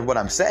 90% of what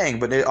I'm saying,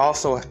 but they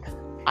also...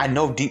 I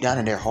know deep down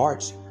in their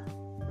hearts,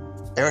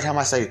 every time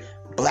I say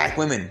black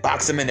women,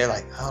 box them in, they're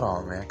like, hold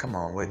on, man, come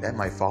on, wait, that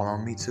might fall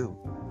on me too.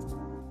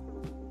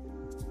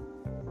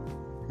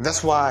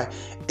 That's why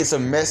it's a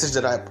message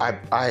that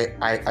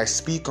I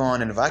speak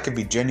on, and if I could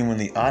be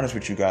genuinely honest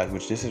with you guys,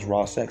 which this is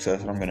raw sex, so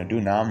that's what I'm gonna do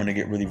now. I'm gonna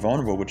get really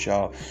vulnerable with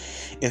y'all.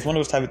 It's one of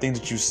those type of things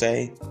that you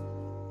say,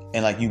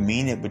 and like you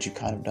mean it, but you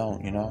kind of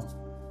don't,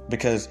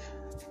 because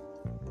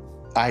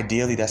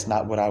ideally that's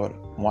not what I would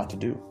want to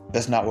do.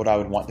 That's not what I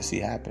would want to see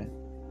happen.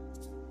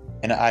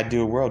 In an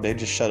ideal world, they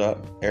just shut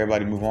up,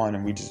 everybody move on,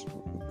 and we just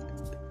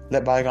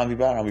let bygones be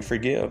bygones. We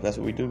forgive. That's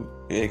what we do.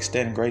 We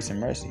extend grace and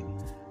mercy.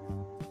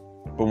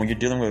 But when you're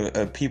dealing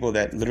with people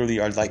that literally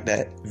are like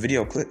that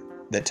video clip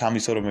that Tommy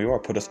Sotomayor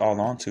put us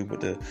all onto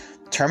with the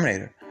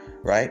Terminator,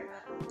 right?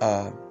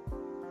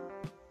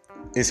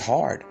 It's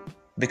hard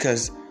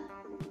because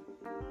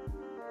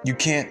you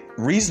can't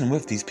reason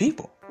with these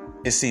people.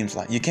 It seems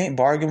like you can't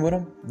bargain with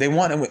them.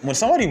 When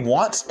somebody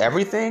wants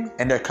everything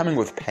and they're coming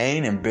with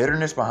pain and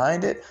bitterness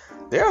behind it,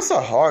 they're also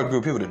a hard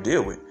group of people to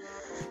deal with,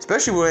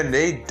 especially when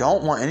they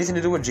don't want anything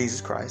to do with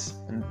Jesus Christ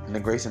and the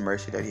grace and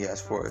mercy that he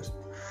has for us.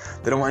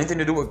 They don't want anything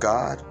to do with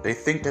God. They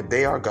think that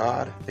they are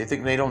God. They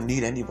think they don't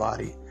need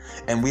anybody.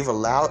 And we've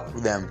allowed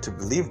them to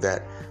believe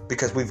that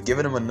because we've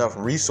given them enough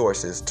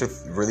resources to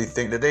really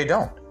think that they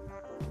don't.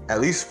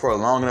 At least for a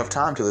long enough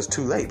time till it's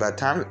too late. By the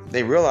time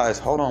they realize,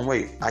 hold on,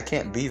 wait, I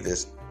can't be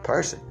this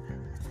person.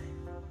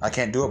 I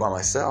can't do it by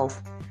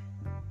myself.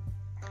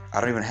 I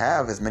don't even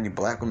have as many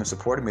black women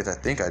supporting me as I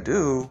think I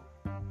do.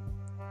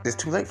 It's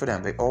too late for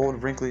them. They're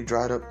old, wrinkly,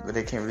 dried up, but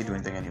they can't really do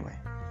anything anyway.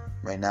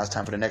 Right now it's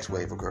time for the next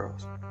wave of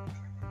girls.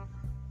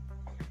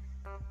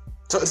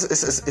 So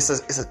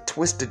it's a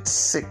twisted,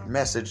 sick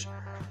message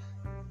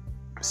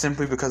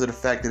simply because of the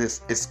fact that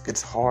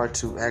it's hard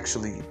to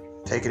actually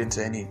take it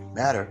into any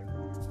matter.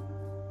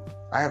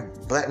 I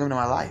have black women in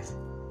my life.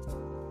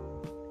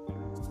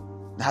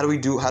 How do we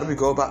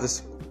go about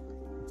this?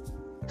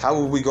 How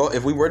would we go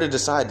if we were to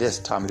decide this,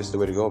 Tommy? This is the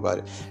way to go about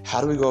it.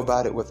 How do we go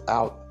about it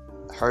without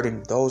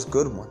hurting those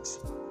good ones?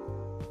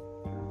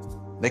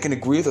 They can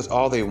agree with us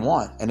all they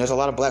want. And there's a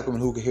lot of black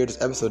women who can hear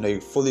this episode and they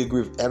fully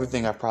agree with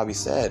everything I probably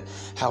said.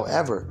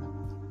 However,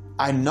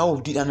 I know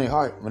deep down in their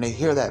heart when they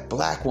hear that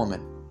black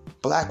woman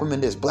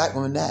this, black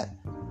woman that.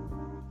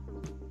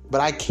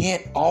 But I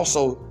can't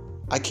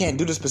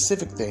do the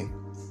specific thing.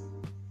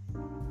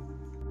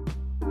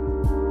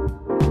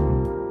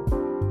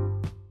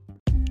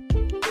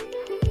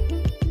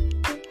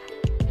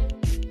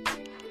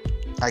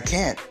 I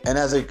can't. And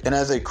as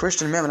a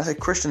Christian man, when I say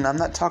Christian, I'm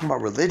not talking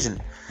about religion.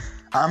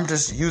 I'm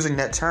just using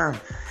that term.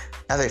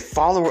 As a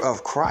follower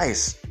of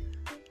Christ,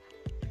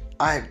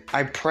 I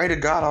pray to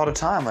God all the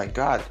time, like,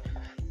 God,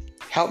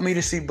 help me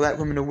to see black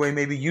women the way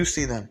maybe you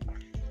see them.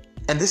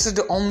 And this is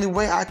the only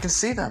way I can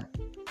see them.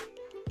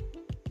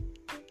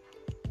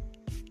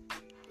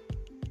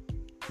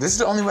 This is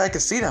the only way I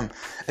can see them.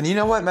 And you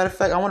know what? Matter of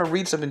fact, I want to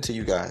read something to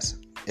you guys,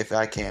 if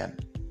I can.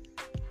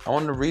 I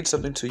want to read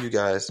something to you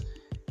guys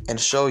and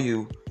show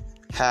you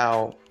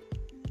how,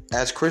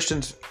 as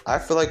Christians, I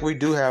feel like we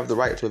do have the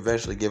right to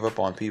eventually give up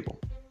on people.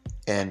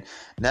 And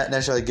not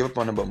necessarily give up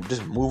on them, but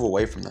just move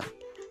away from them.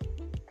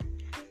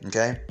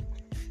 Okay?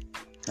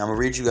 I'm going to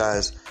read you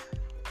guys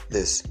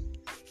this.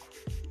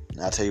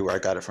 And I'll tell you where I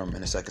got it from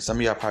in a second. Some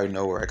of y'all probably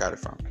know where I got it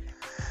from.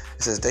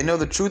 It says, they know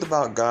the truth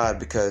about God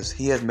because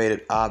he has made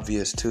it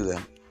obvious to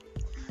them.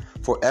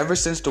 For ever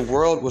since the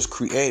world was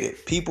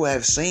created, people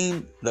have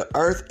seen the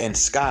earth and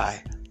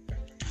sky.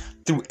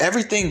 Through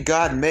everything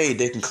God made,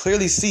 they can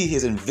clearly see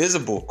his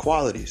invisible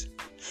qualities,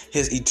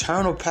 his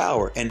eternal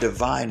power and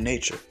divine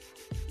nature.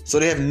 So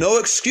they have no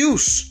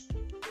excuse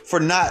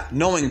for not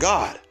knowing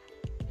God.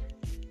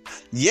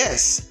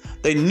 Yes,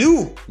 they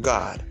knew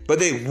God, but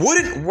they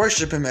wouldn't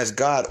worship him as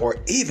God or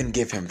even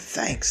give him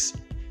thanks.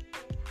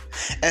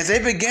 As they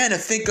began to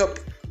think up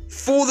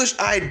foolish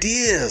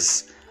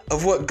ideas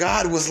of what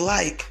God was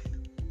like.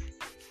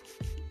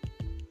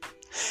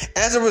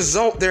 As a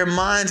result, their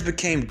minds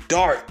became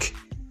dark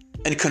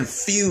and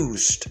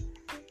confused.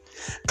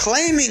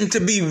 Claiming to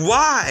be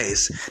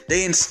wise,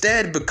 they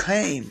instead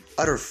became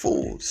utter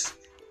fools.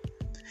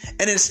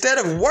 And instead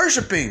of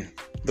worshiping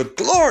the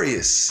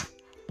glorious,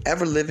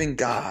 ever-living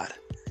God,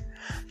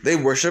 they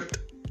worshipped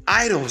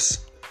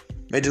idols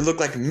made to look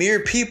like mere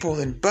people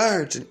and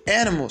birds and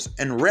animals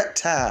and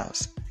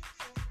reptiles.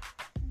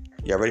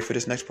 Y'all ready for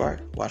this next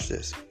part? Watch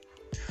this.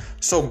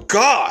 So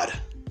God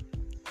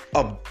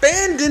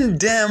abandoned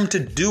them to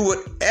do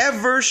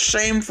whatever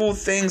shameful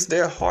things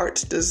their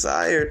hearts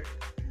desired.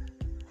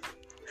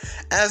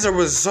 As a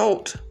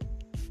result,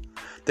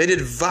 they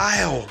did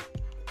vile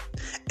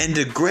and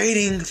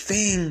degrading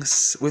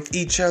things with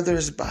each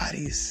other's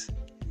bodies.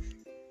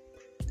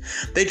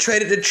 They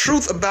traded the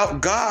truth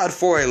about God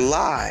for a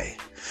lie.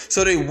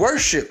 So they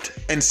worshipped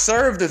and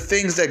served the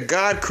things that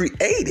God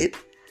created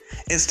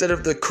instead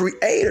of the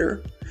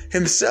Creator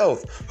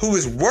himself, who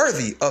is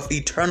worthy of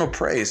eternal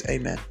praise.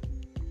 Amen.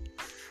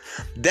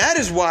 That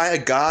is why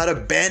God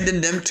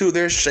abandoned them to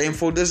their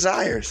shameful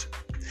desires.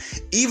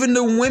 Even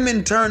the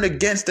women turned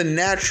against the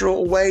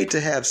natural way to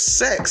have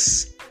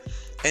sex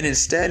and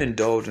instead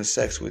indulged in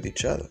sex with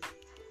each other.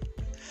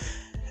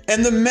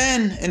 And the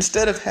men,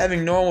 instead of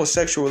having normal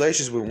sexual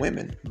relations with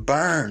women,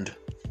 burned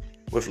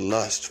with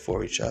lust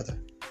for each other.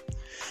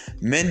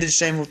 Men did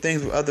shameful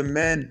things with other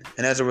men,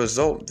 and as a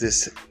result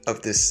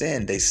of this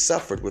sin, they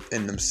suffered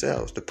within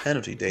themselves the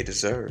penalty they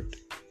deserved.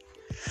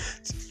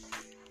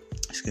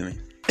 Excuse me.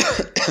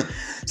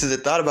 So they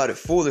thought about it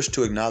foolish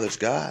to acknowledge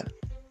God.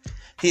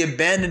 He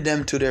abandoned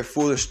them to their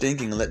foolish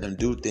thinking and let them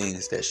do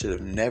things that should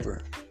have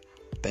never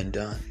been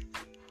done.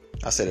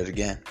 I'll say that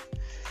again.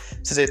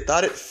 Since they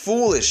thought it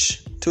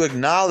foolish to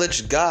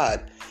acknowledge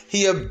God,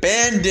 he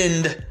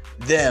abandoned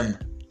them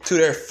to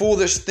their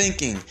foolish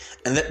thinking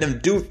and let them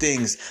do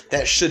things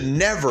that should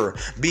never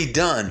be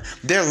done.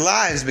 Their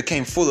lives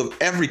became full of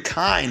every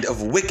kind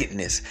of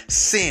wickedness,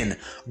 sin,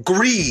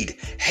 greed,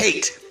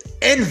 hate,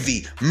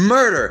 envy,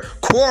 murder,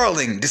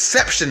 quarreling,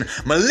 deception,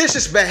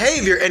 malicious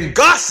behavior, and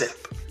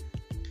gossip.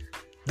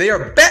 They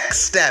are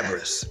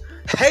backstabbers,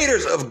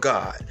 haters of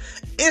God,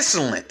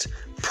 insolent,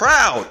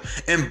 proud,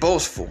 and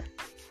boastful.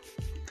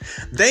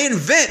 They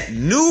invent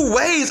new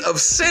ways of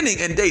sinning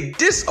and they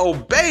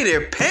disobey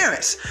their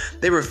parents.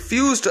 They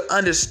refuse to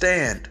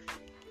understand,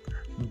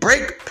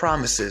 break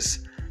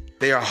promises.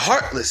 They are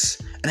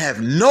heartless and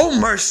have no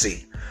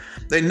mercy.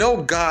 They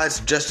know God's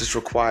justice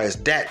requires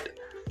that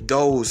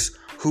those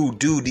who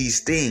do these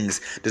things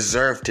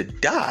deserve to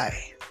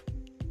die.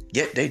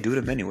 Yet they do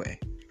them anyway.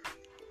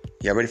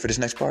 Y'all ready for this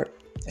next part?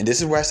 And this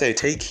is where I say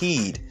take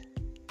heed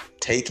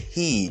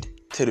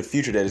to the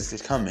future that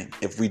is coming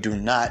if we do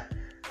not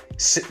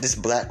sit this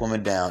black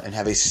woman down and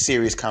have a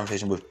serious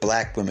conversation with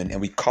black women,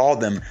 and we call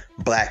them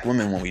black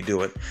women when we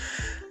do it.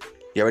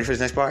 Y'all ready for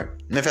this next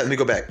part? In fact, let me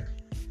go back.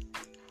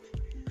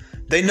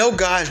 They know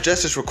God's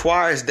justice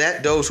requires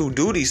that those who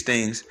do these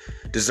things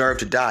deserve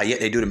to die, yet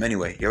they do them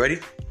anyway. You ready?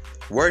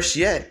 Worse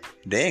yet,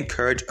 they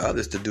encourage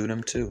others to do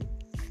them too.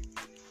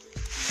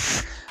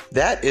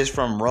 That is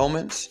from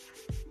Romans,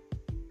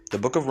 the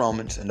book of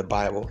Romans in the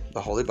Bible,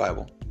 the Holy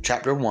Bible,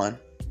 chapter 1,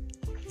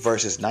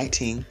 verses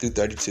 19 through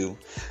 32,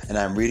 and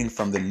I'm reading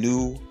from the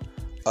New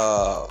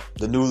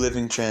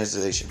Living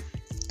Translation,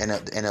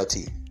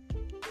 NLT.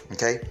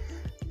 Okay,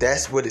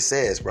 that's what it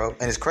says, bro.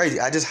 And it's crazy.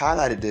 I just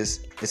highlighted this.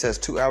 It says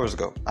 2 hours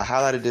ago. I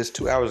highlighted this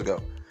 2 hours ago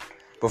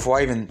before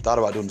I even thought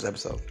about doing this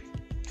episode.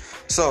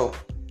 So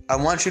I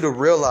want you to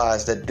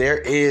realize that there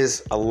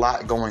is a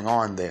lot going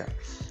on there.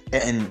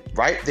 And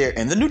right there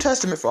in the New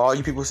Testament, for all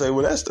you people who say,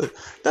 well,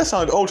 that's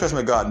not the Old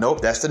Testament God.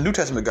 Nope, that's the New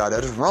Testament God.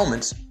 That is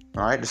Romans.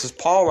 All right, this is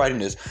Paul writing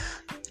this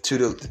to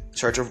the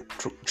church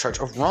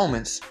of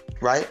Romans,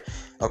 right?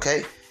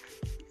 Okay,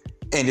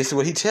 and this is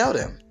what he tells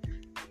them.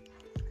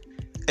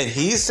 And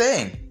he's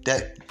saying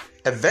that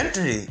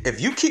eventually, if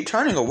you keep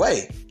turning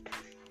away,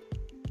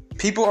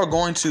 people are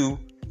going to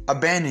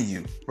abandon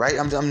you, right?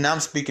 I'm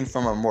speaking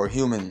from a more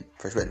human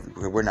perspective,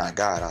 because we're not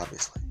God,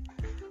 obviously.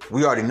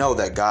 We already know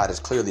that God has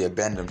clearly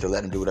abandoned them to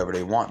let them do whatever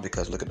they want,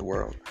 because look at the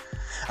world.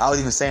 I was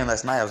even saying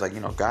last night, I was like,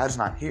 God's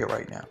not here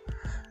right now.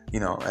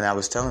 And I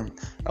was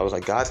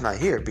like, God's not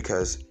here,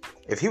 because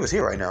if he was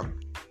here right now,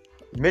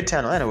 Midtown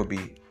Atlanta would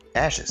be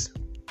ashes,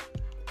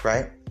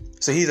 right?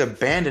 So he's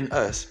abandoned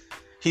us.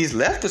 He's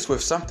left us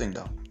with something,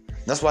 though.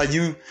 That's why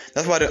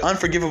the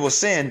unforgivable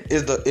sin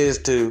is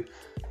to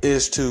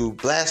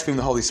blaspheme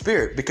the Holy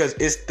Spirit, because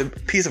it's the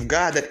peace of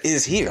God that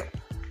is here.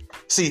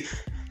 See,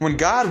 when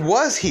God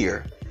was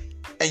here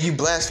and you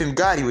blaspheme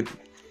God, he would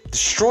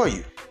destroy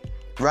you,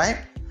 right?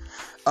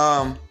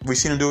 We've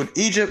seen him do it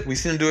in Egypt. We've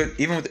seen him do it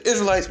even with the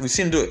Israelites. We've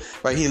seen him do it,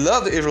 right? He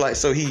loved the Israelites,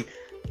 so he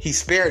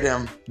spared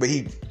them, but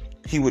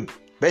he would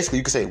basically,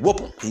 you could say, whoop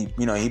them. He'd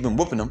been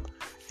whooping them.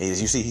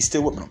 As you see, he's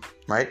still whooping them,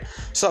 right?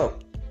 So,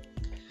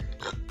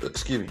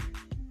 excuse me.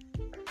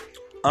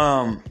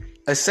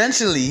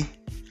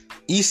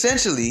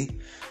 Essentially,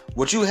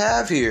 what you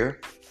have here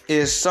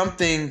is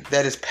something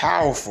that is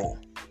powerful.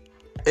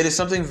 It is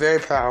something very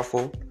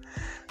powerful.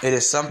 It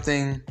is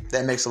something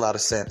that makes a lot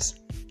of sense.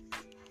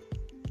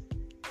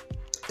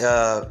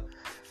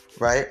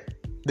 Right?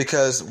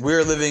 Because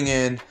we're living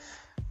in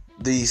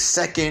the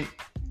second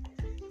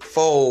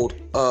fold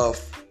of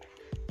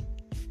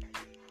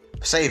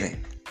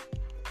saving.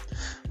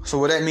 So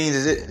what that means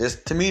is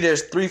to me,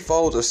 there's three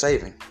folds of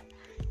saving.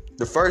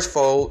 The first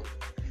fold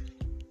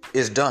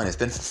is done. It's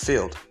been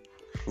fulfilled.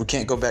 We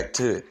can't go back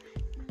to it.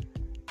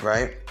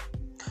 Right?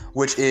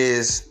 Which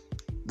is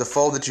the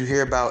fold that you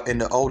hear about in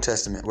the Old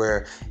Testament,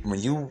 where when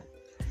you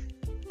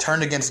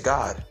turned against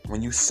God,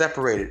 when you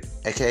separated,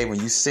 aka when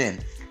you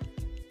sinned,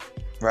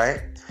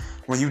 right?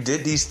 When you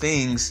did these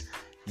things,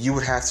 you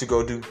would have to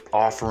go do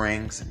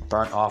offerings and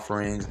burnt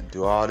offerings and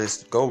do all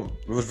this. It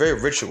was very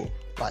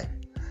ritual-like,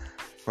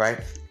 right?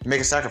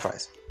 Make a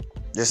sacrifice.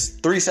 There's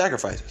three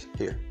sacrifices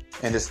here,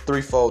 and there's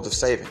three folds of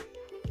saving,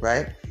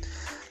 right?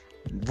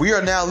 We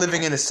are now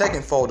living in the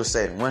second fold of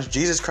saving. Once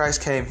Jesus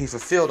Christ came, he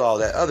fulfilled all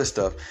that other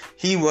stuff.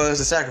 He was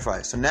the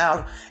sacrifice. So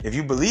now, if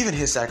you believe in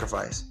his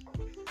sacrifice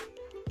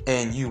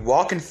and you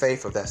walk in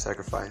faith of that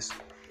sacrifice,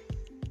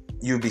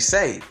 you'll be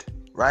saved,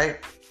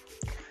 right?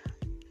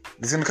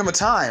 There's going to come a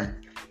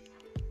time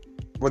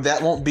where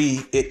that won't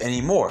be it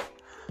anymore.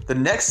 The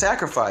next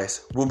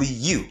sacrifice will be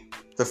you.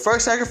 The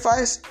first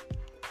sacrifice,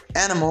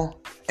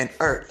 animal and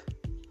earth.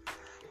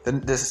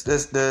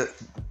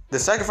 The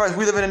sacrifice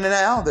we live in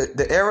now,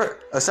 the era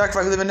of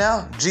sacrifice we live in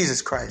now,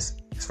 Jesus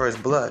Christ. As far as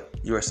blood,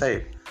 you are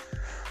saved.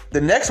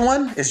 The next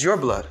one is your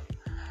blood.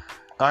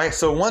 All right.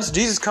 So once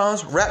Jesus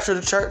comes, rapture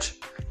the church,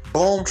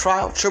 boom,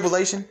 trial,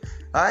 tribulation.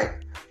 All right.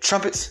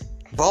 Trumpets,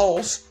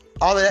 bowls,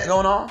 all of that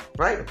going on.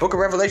 Right. Book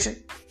of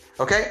Revelation.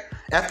 Okay.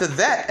 After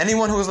that,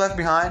 anyone who is left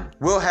behind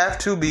will have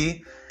to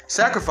be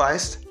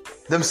sacrificed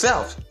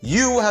themselves.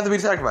 You will have to be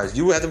sacrificed.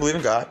 You will have to believe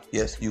in God.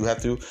 Yes, you have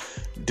to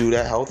do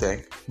that whole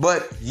thing.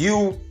 But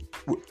you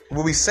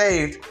will be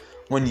saved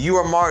when you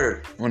are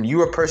martyred, when you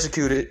are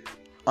persecuted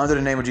under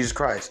the name of Jesus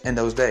Christ in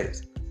those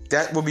days.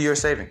 That will be your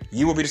saving.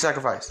 You will be the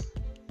sacrifice.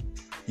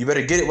 You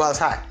better get it while it's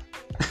hot.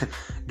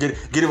 get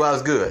it while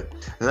it's good.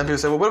 And some people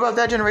say, well, what about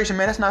that generation,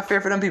 man? That's not fair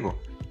for them people.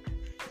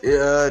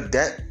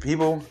 That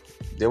people,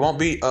 there won't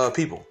be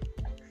people.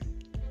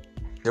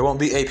 There won't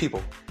be a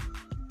people.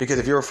 Because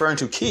if you're referring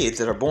to kids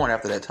that are born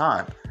after that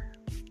time,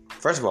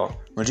 first of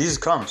all, when Jesus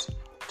comes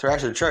to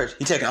rapture the church,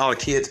 he's taking all the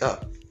kids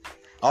up.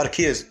 All the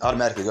kids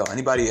automatically go.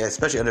 Anybody,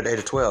 especially under the age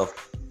of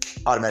 12,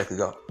 automatically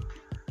go.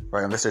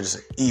 Right? Unless they're just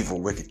an evil,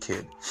 wicked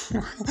kid.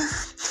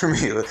 For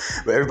me.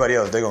 But everybody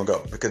else, they're going to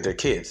go because they're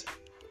kids.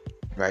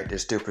 Right? They're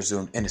still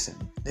presumed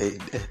innocent.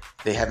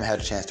 They haven't had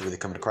a chance to really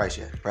come to Christ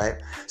yet. Right?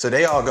 So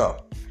they all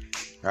go.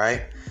 All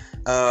right?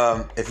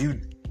 If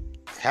you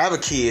have a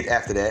kid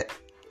after that,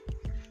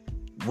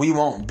 we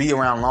won't be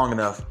around long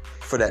enough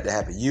for that to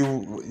happen. You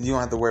don't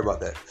have to worry about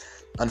that.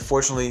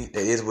 Unfortunately,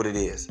 it is what it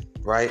is.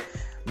 Right?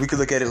 We could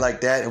look at it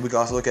like that, and we could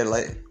also look at it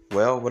like,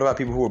 well, what about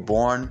people who were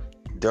born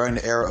during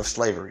the era of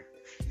slavery?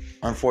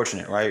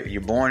 Unfortunate, right?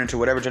 You're born into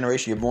whatever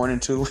generation you're born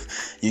into.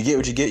 You get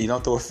what you get. You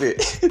don't throw a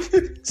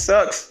fit.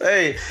 Sucks.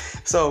 Hey.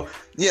 So,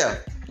 yeah,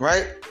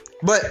 right?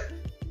 But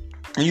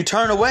when you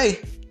turn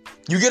away,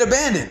 you get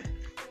abandoned.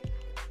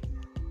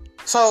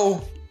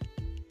 So,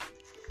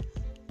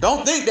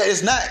 Don't think that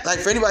it's not, like,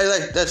 for anybody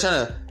like that's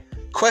trying to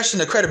question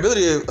the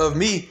credibility of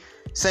me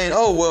saying,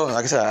 oh, well,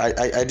 like I said,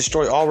 I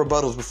destroy all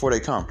rebuttals before they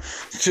come.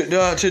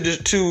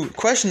 To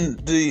question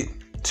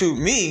to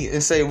me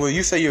and say, well,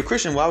 you say you're a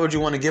Christian, why would you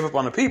want to give up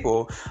on the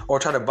people or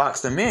try to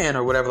box them in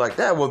or whatever like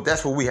that? Well,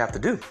 that's what we have to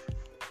do.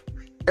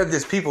 If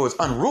this people is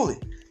unruly,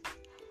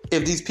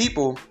 if these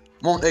people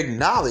won't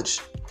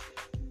acknowledge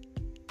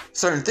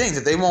certain things,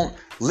 if they won't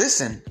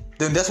listen,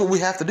 then that's what we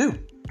have to do.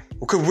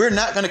 Because we're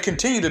not going to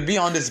continue to be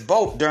on this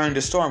boat during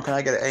the storm. Can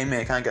I get an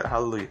amen? Can I get a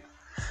hallelujah?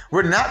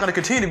 We're not going to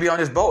continue to be on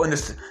this boat in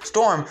this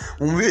storm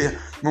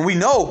when we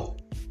know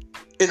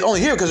it's only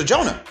here because of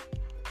Jonah.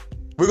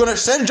 We're going to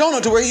send Jonah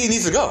to where he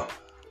needs to go.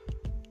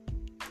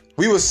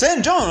 We will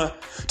send Jonah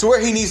to where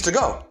he needs to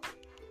go.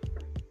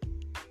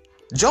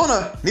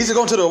 Jonah needs to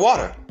go into the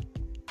water.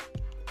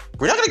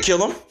 We're not going to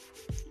kill him.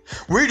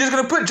 We're just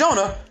going to put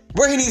Jonah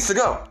where he needs to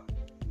go.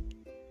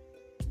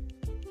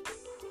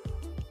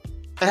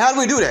 And how do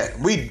we do that?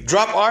 We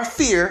drop our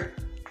fear.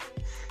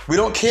 We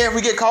don't care if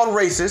we get called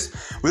racist.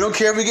 We don't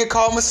care if we get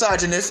called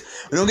misogynist.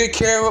 We don't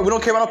care about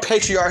no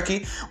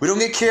patriarchy. We don't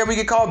care if we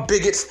get called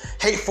bigots,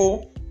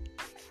 hateful,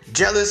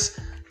 jealous,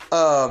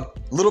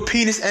 little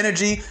penis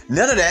energy.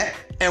 None of that.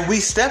 And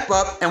we step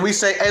up and we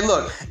say, hey,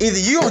 look, either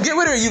you gonna get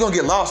with it or you gonna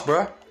get lost,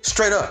 bro.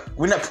 Straight up.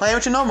 We're not playing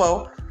with you no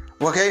more.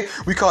 Okay?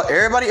 We call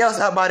everybody else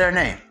out by their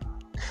name.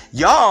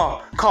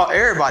 Y'all call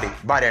everybody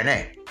by their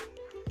name.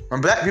 When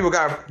black people,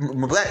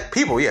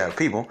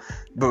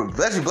 but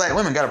especially black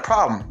women got a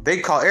problem. They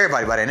call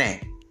everybody by their name.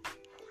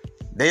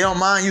 They don't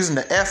mind using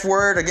the F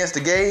word against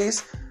the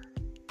gays.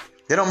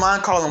 They don't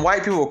mind calling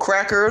white people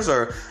crackers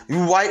or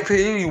you white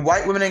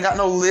women ain't got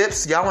no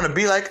lips. Y'all want to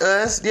be like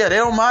us? Yeah, they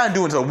don't mind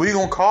doing so. We're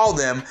going to call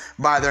them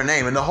by their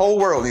name. And the whole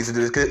world needs to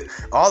do this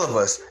because all of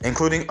us,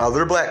 including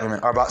other black women,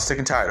 are about sick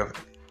and tired of it.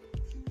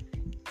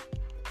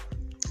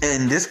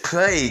 And this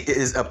plague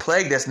is a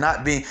plague that's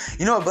not being...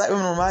 You know what black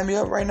women remind me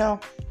of right now?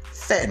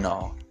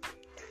 Fentanyl.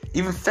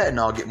 Even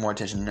fentanyl get more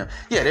attention than them.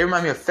 Yeah, they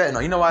remind me of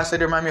fentanyl. You know why I say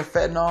they remind me of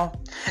fentanyl?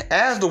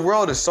 As the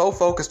world is so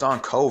focused on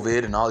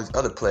COVID and all these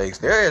other plagues,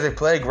 there is a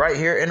plague right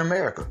here in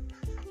America.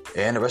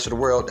 And the rest of the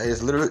world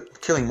is literally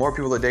killing more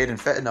people a day than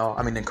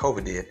than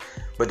COVID did.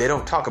 But they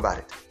don't talk about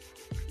it.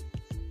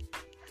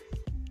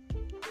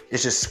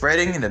 It's just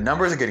spreading and the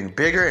numbers are getting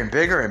bigger and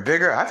bigger and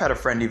bigger. I've had a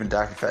friend even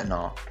die from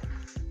fentanyl.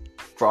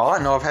 For all I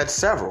know, I've had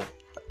several.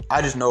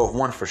 I just know of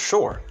one for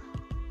sure.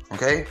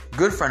 Okay?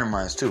 Good friend of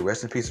mine too.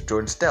 Rest in peace of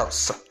Jordan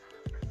Steltz.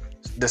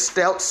 The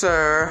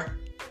Steltzer.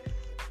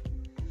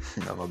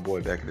 You know, my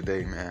boy back in the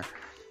day, man.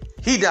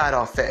 He died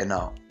off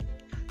fentanyl.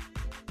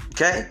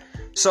 Okay?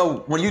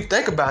 So when you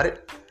think about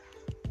it,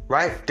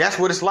 right? That's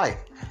what it's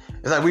like.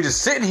 It's like we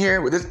just sitting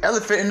here with this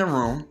elephant in the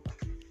room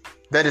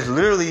that is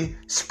literally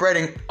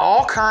spreading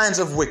all kinds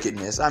of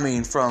wickedness. I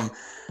mean, from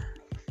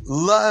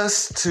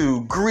lust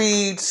to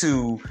greed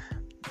to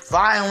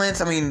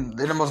violence. I mean,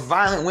 they're the most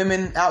violent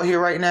women out here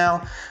right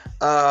now.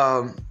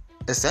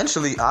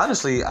 Essentially,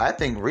 honestly, I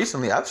think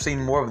recently I've seen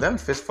more of them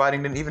fist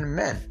fighting than even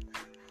men.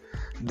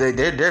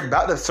 They're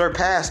about to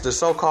surpass the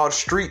so-called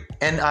street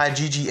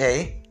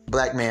NIGGA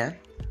black man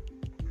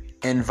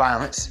in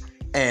violence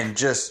and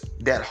just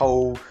that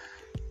whole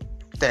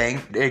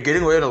thing. They're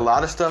getting away with a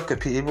lot of stuff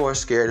because people are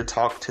scared to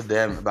talk to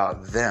them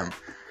about them.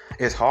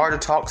 It's hard to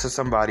talk to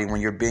somebody when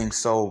you're being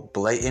so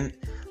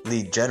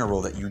blatantly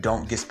general that you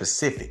don't get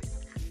specific.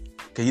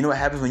 Because you know what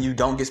happens when you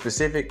don't get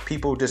specific?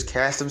 People just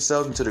cast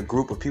themselves into the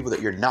group of people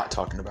that you're not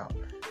talking about.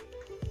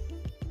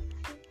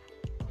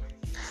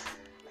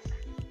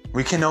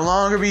 We can no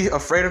longer be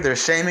afraid of their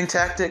shaming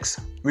tactics.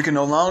 We can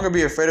no longer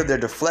be afraid of their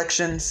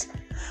deflections.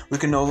 We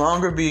can no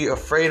longer be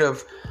afraid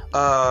of...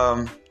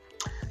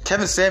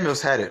 Kevin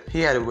Samuels had it.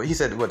 He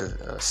said, what is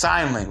it?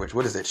 Sign language.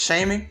 What is it?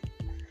 Shaming,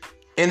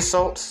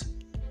 insults,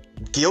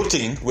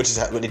 guilting, which is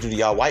what they do to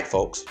y'all white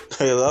folks.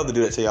 They love to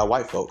do that to y'all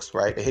white folks,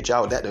 right? They hit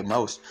y'all with that the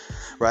most,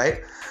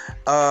 right?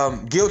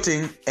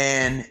 Guilting,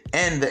 and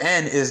the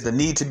end is the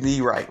need to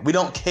be right. We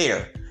don't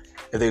care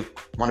if they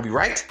want to be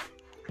right.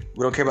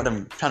 We don't care about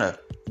them trying to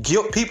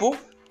guilt people,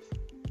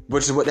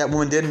 which is what that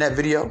woman did in that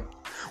video.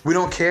 We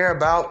don't care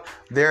about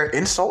their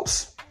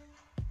insults.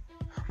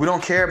 We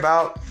don't care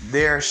about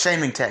their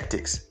shaming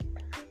tactics.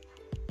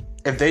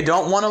 If they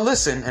don't want to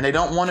listen and they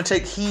don't want to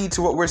take heed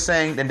to what we're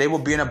saying, then they will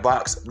be in a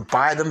box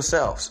by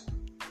themselves.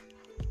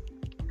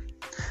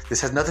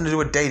 This has nothing to do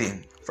with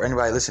dating for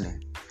anybody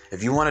listening.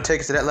 If you want to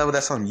take it to that level,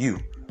 that's on you.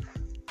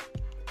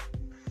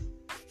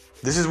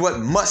 This is what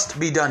must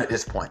be done at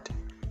this point.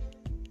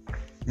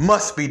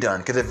 Must be done.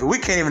 Because if we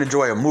can't even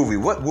enjoy a movie,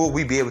 what will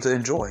we be able to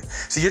enjoy?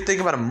 So you're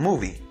thinking about a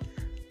movie.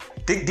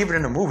 Dig deeper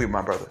in the movie,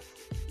 my brother.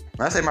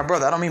 When I say my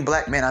brother, I don't mean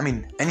black man. I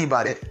mean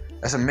anybody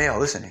that's a male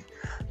listening.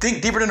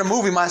 Think deeper than the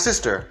movie, my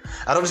sister.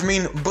 I don't just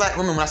mean black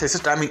women when I say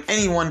sister. I mean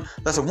anyone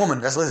that's a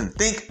woman that's listening.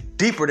 Think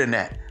deeper than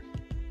that.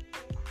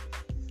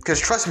 Because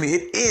trust me,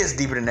 it is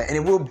deeper than that. And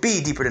it will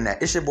be deeper than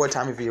that. It's your boy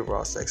Tommy V of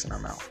Raw Sex, and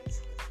I'm out.